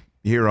hour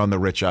here on the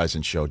Rich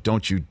Eisen Show.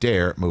 Don't you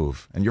dare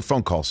move. And your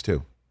phone calls,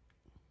 too.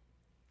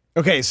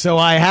 Okay, so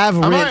I have...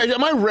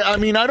 I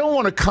mean, I don't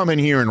want to come in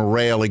here and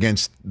rail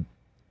against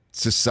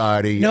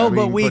society. No,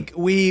 but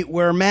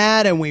we're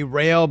mad and we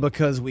rail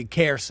because we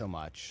care so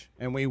much.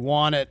 And we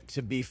want it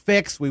to be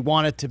fixed. We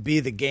want it to be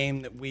the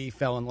game that we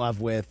fell in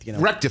love with. You know,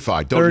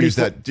 rectified. Don't use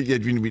that.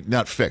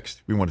 Not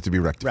fixed. We want it to be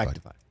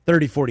rectified.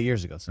 30, 40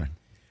 years ago. So. Right.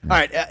 All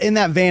right. In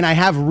that vein, I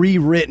have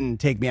rewritten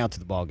Take Me Out to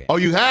the Ballgame. Oh,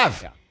 you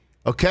have? Yeah.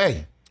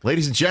 Okay.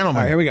 Ladies and gentlemen.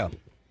 All right, here we go.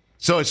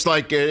 So it's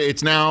like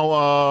it's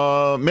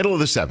now middle of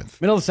the seventh.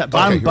 Middle of the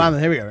seventh. Bottom.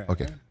 Here we go.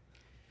 Okay.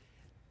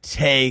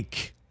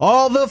 Take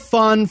all the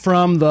fun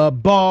from the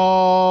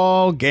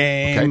ball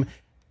game. Okay.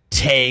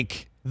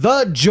 Take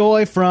the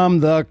joy from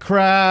the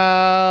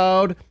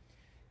crowd.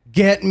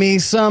 Get me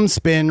some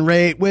spin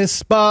rate with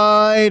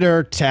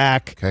spider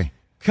tack. Okay.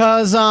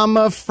 'Cause I'm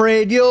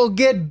afraid you'll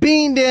get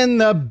beamed in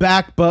the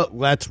back, but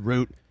let's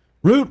root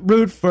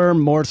for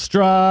more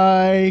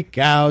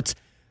strikeouts.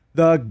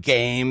 The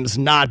game's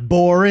not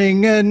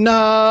boring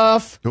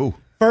enough. Ooh.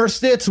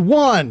 First it's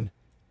 1,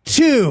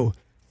 2,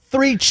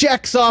 3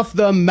 checks off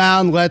the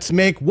mound. Let's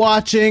make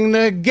watching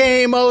the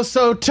game oh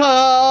so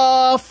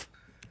tough.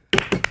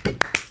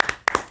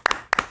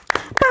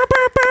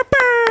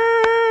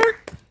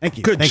 Thank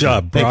you. Good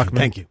job, Brockman.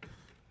 Thank you.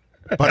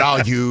 But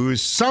I'll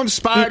use some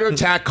spider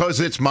tack because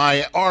it's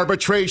my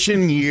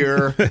arbitration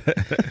year.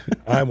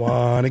 I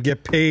want to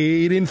get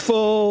paid in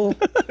full.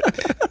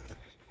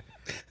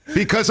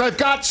 Because I've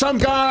got some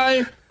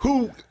guy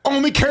who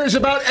only cares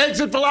about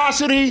exit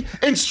velocity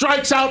and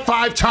strikes out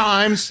 5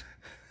 times.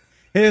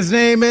 His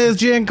name is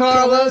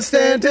Giancarlo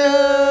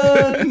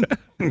Stanton.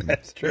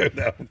 That's true,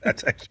 though.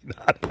 That's actually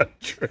not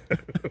untrue.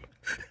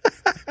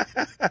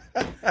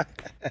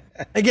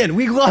 Again,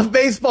 we love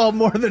baseball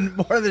more than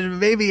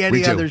maybe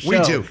any other show.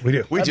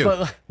 We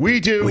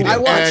do. I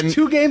watch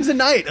 2 games a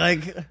night.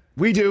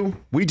 We do.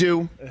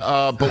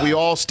 But we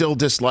all still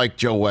dislike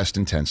Joe West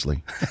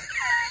intensely.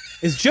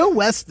 Is Joe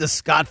West the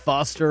Scott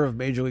Foster of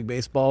Major League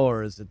Baseball,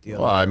 or is it the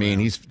other? Well, I mean,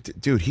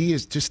 he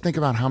is. Just think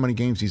about how many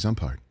games he's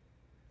umpired.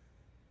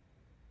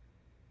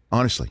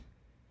 Honestly,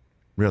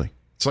 really,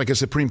 it's like a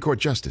Supreme Court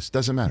justice.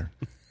 Doesn't matter.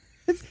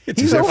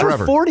 He's over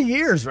forever. 40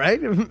 years, right?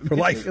 For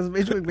life.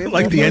 Major League Baseball.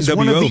 Like the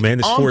NWO, man,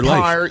 it's for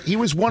life. He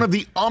was one of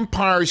the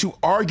umpires who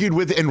argued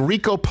with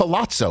Enrico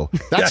Palazzo.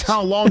 That's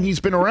how long he's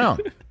been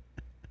around.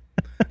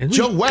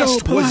 Joe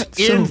West was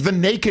in The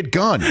Naked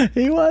Gun.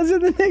 He was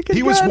in The Naked Gun.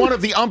 He was one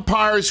of the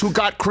umpires who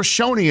got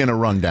Krishoni in a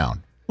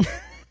rundown.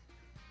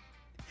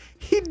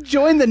 He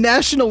joined the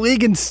National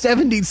League in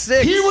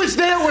 76. He was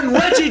there when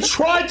Reggie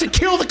tried to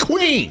kill the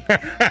Queen.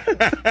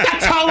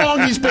 That's how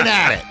long he's been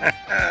at it.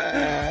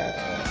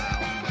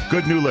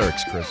 Good new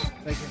lyrics, Chris.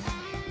 Thank you.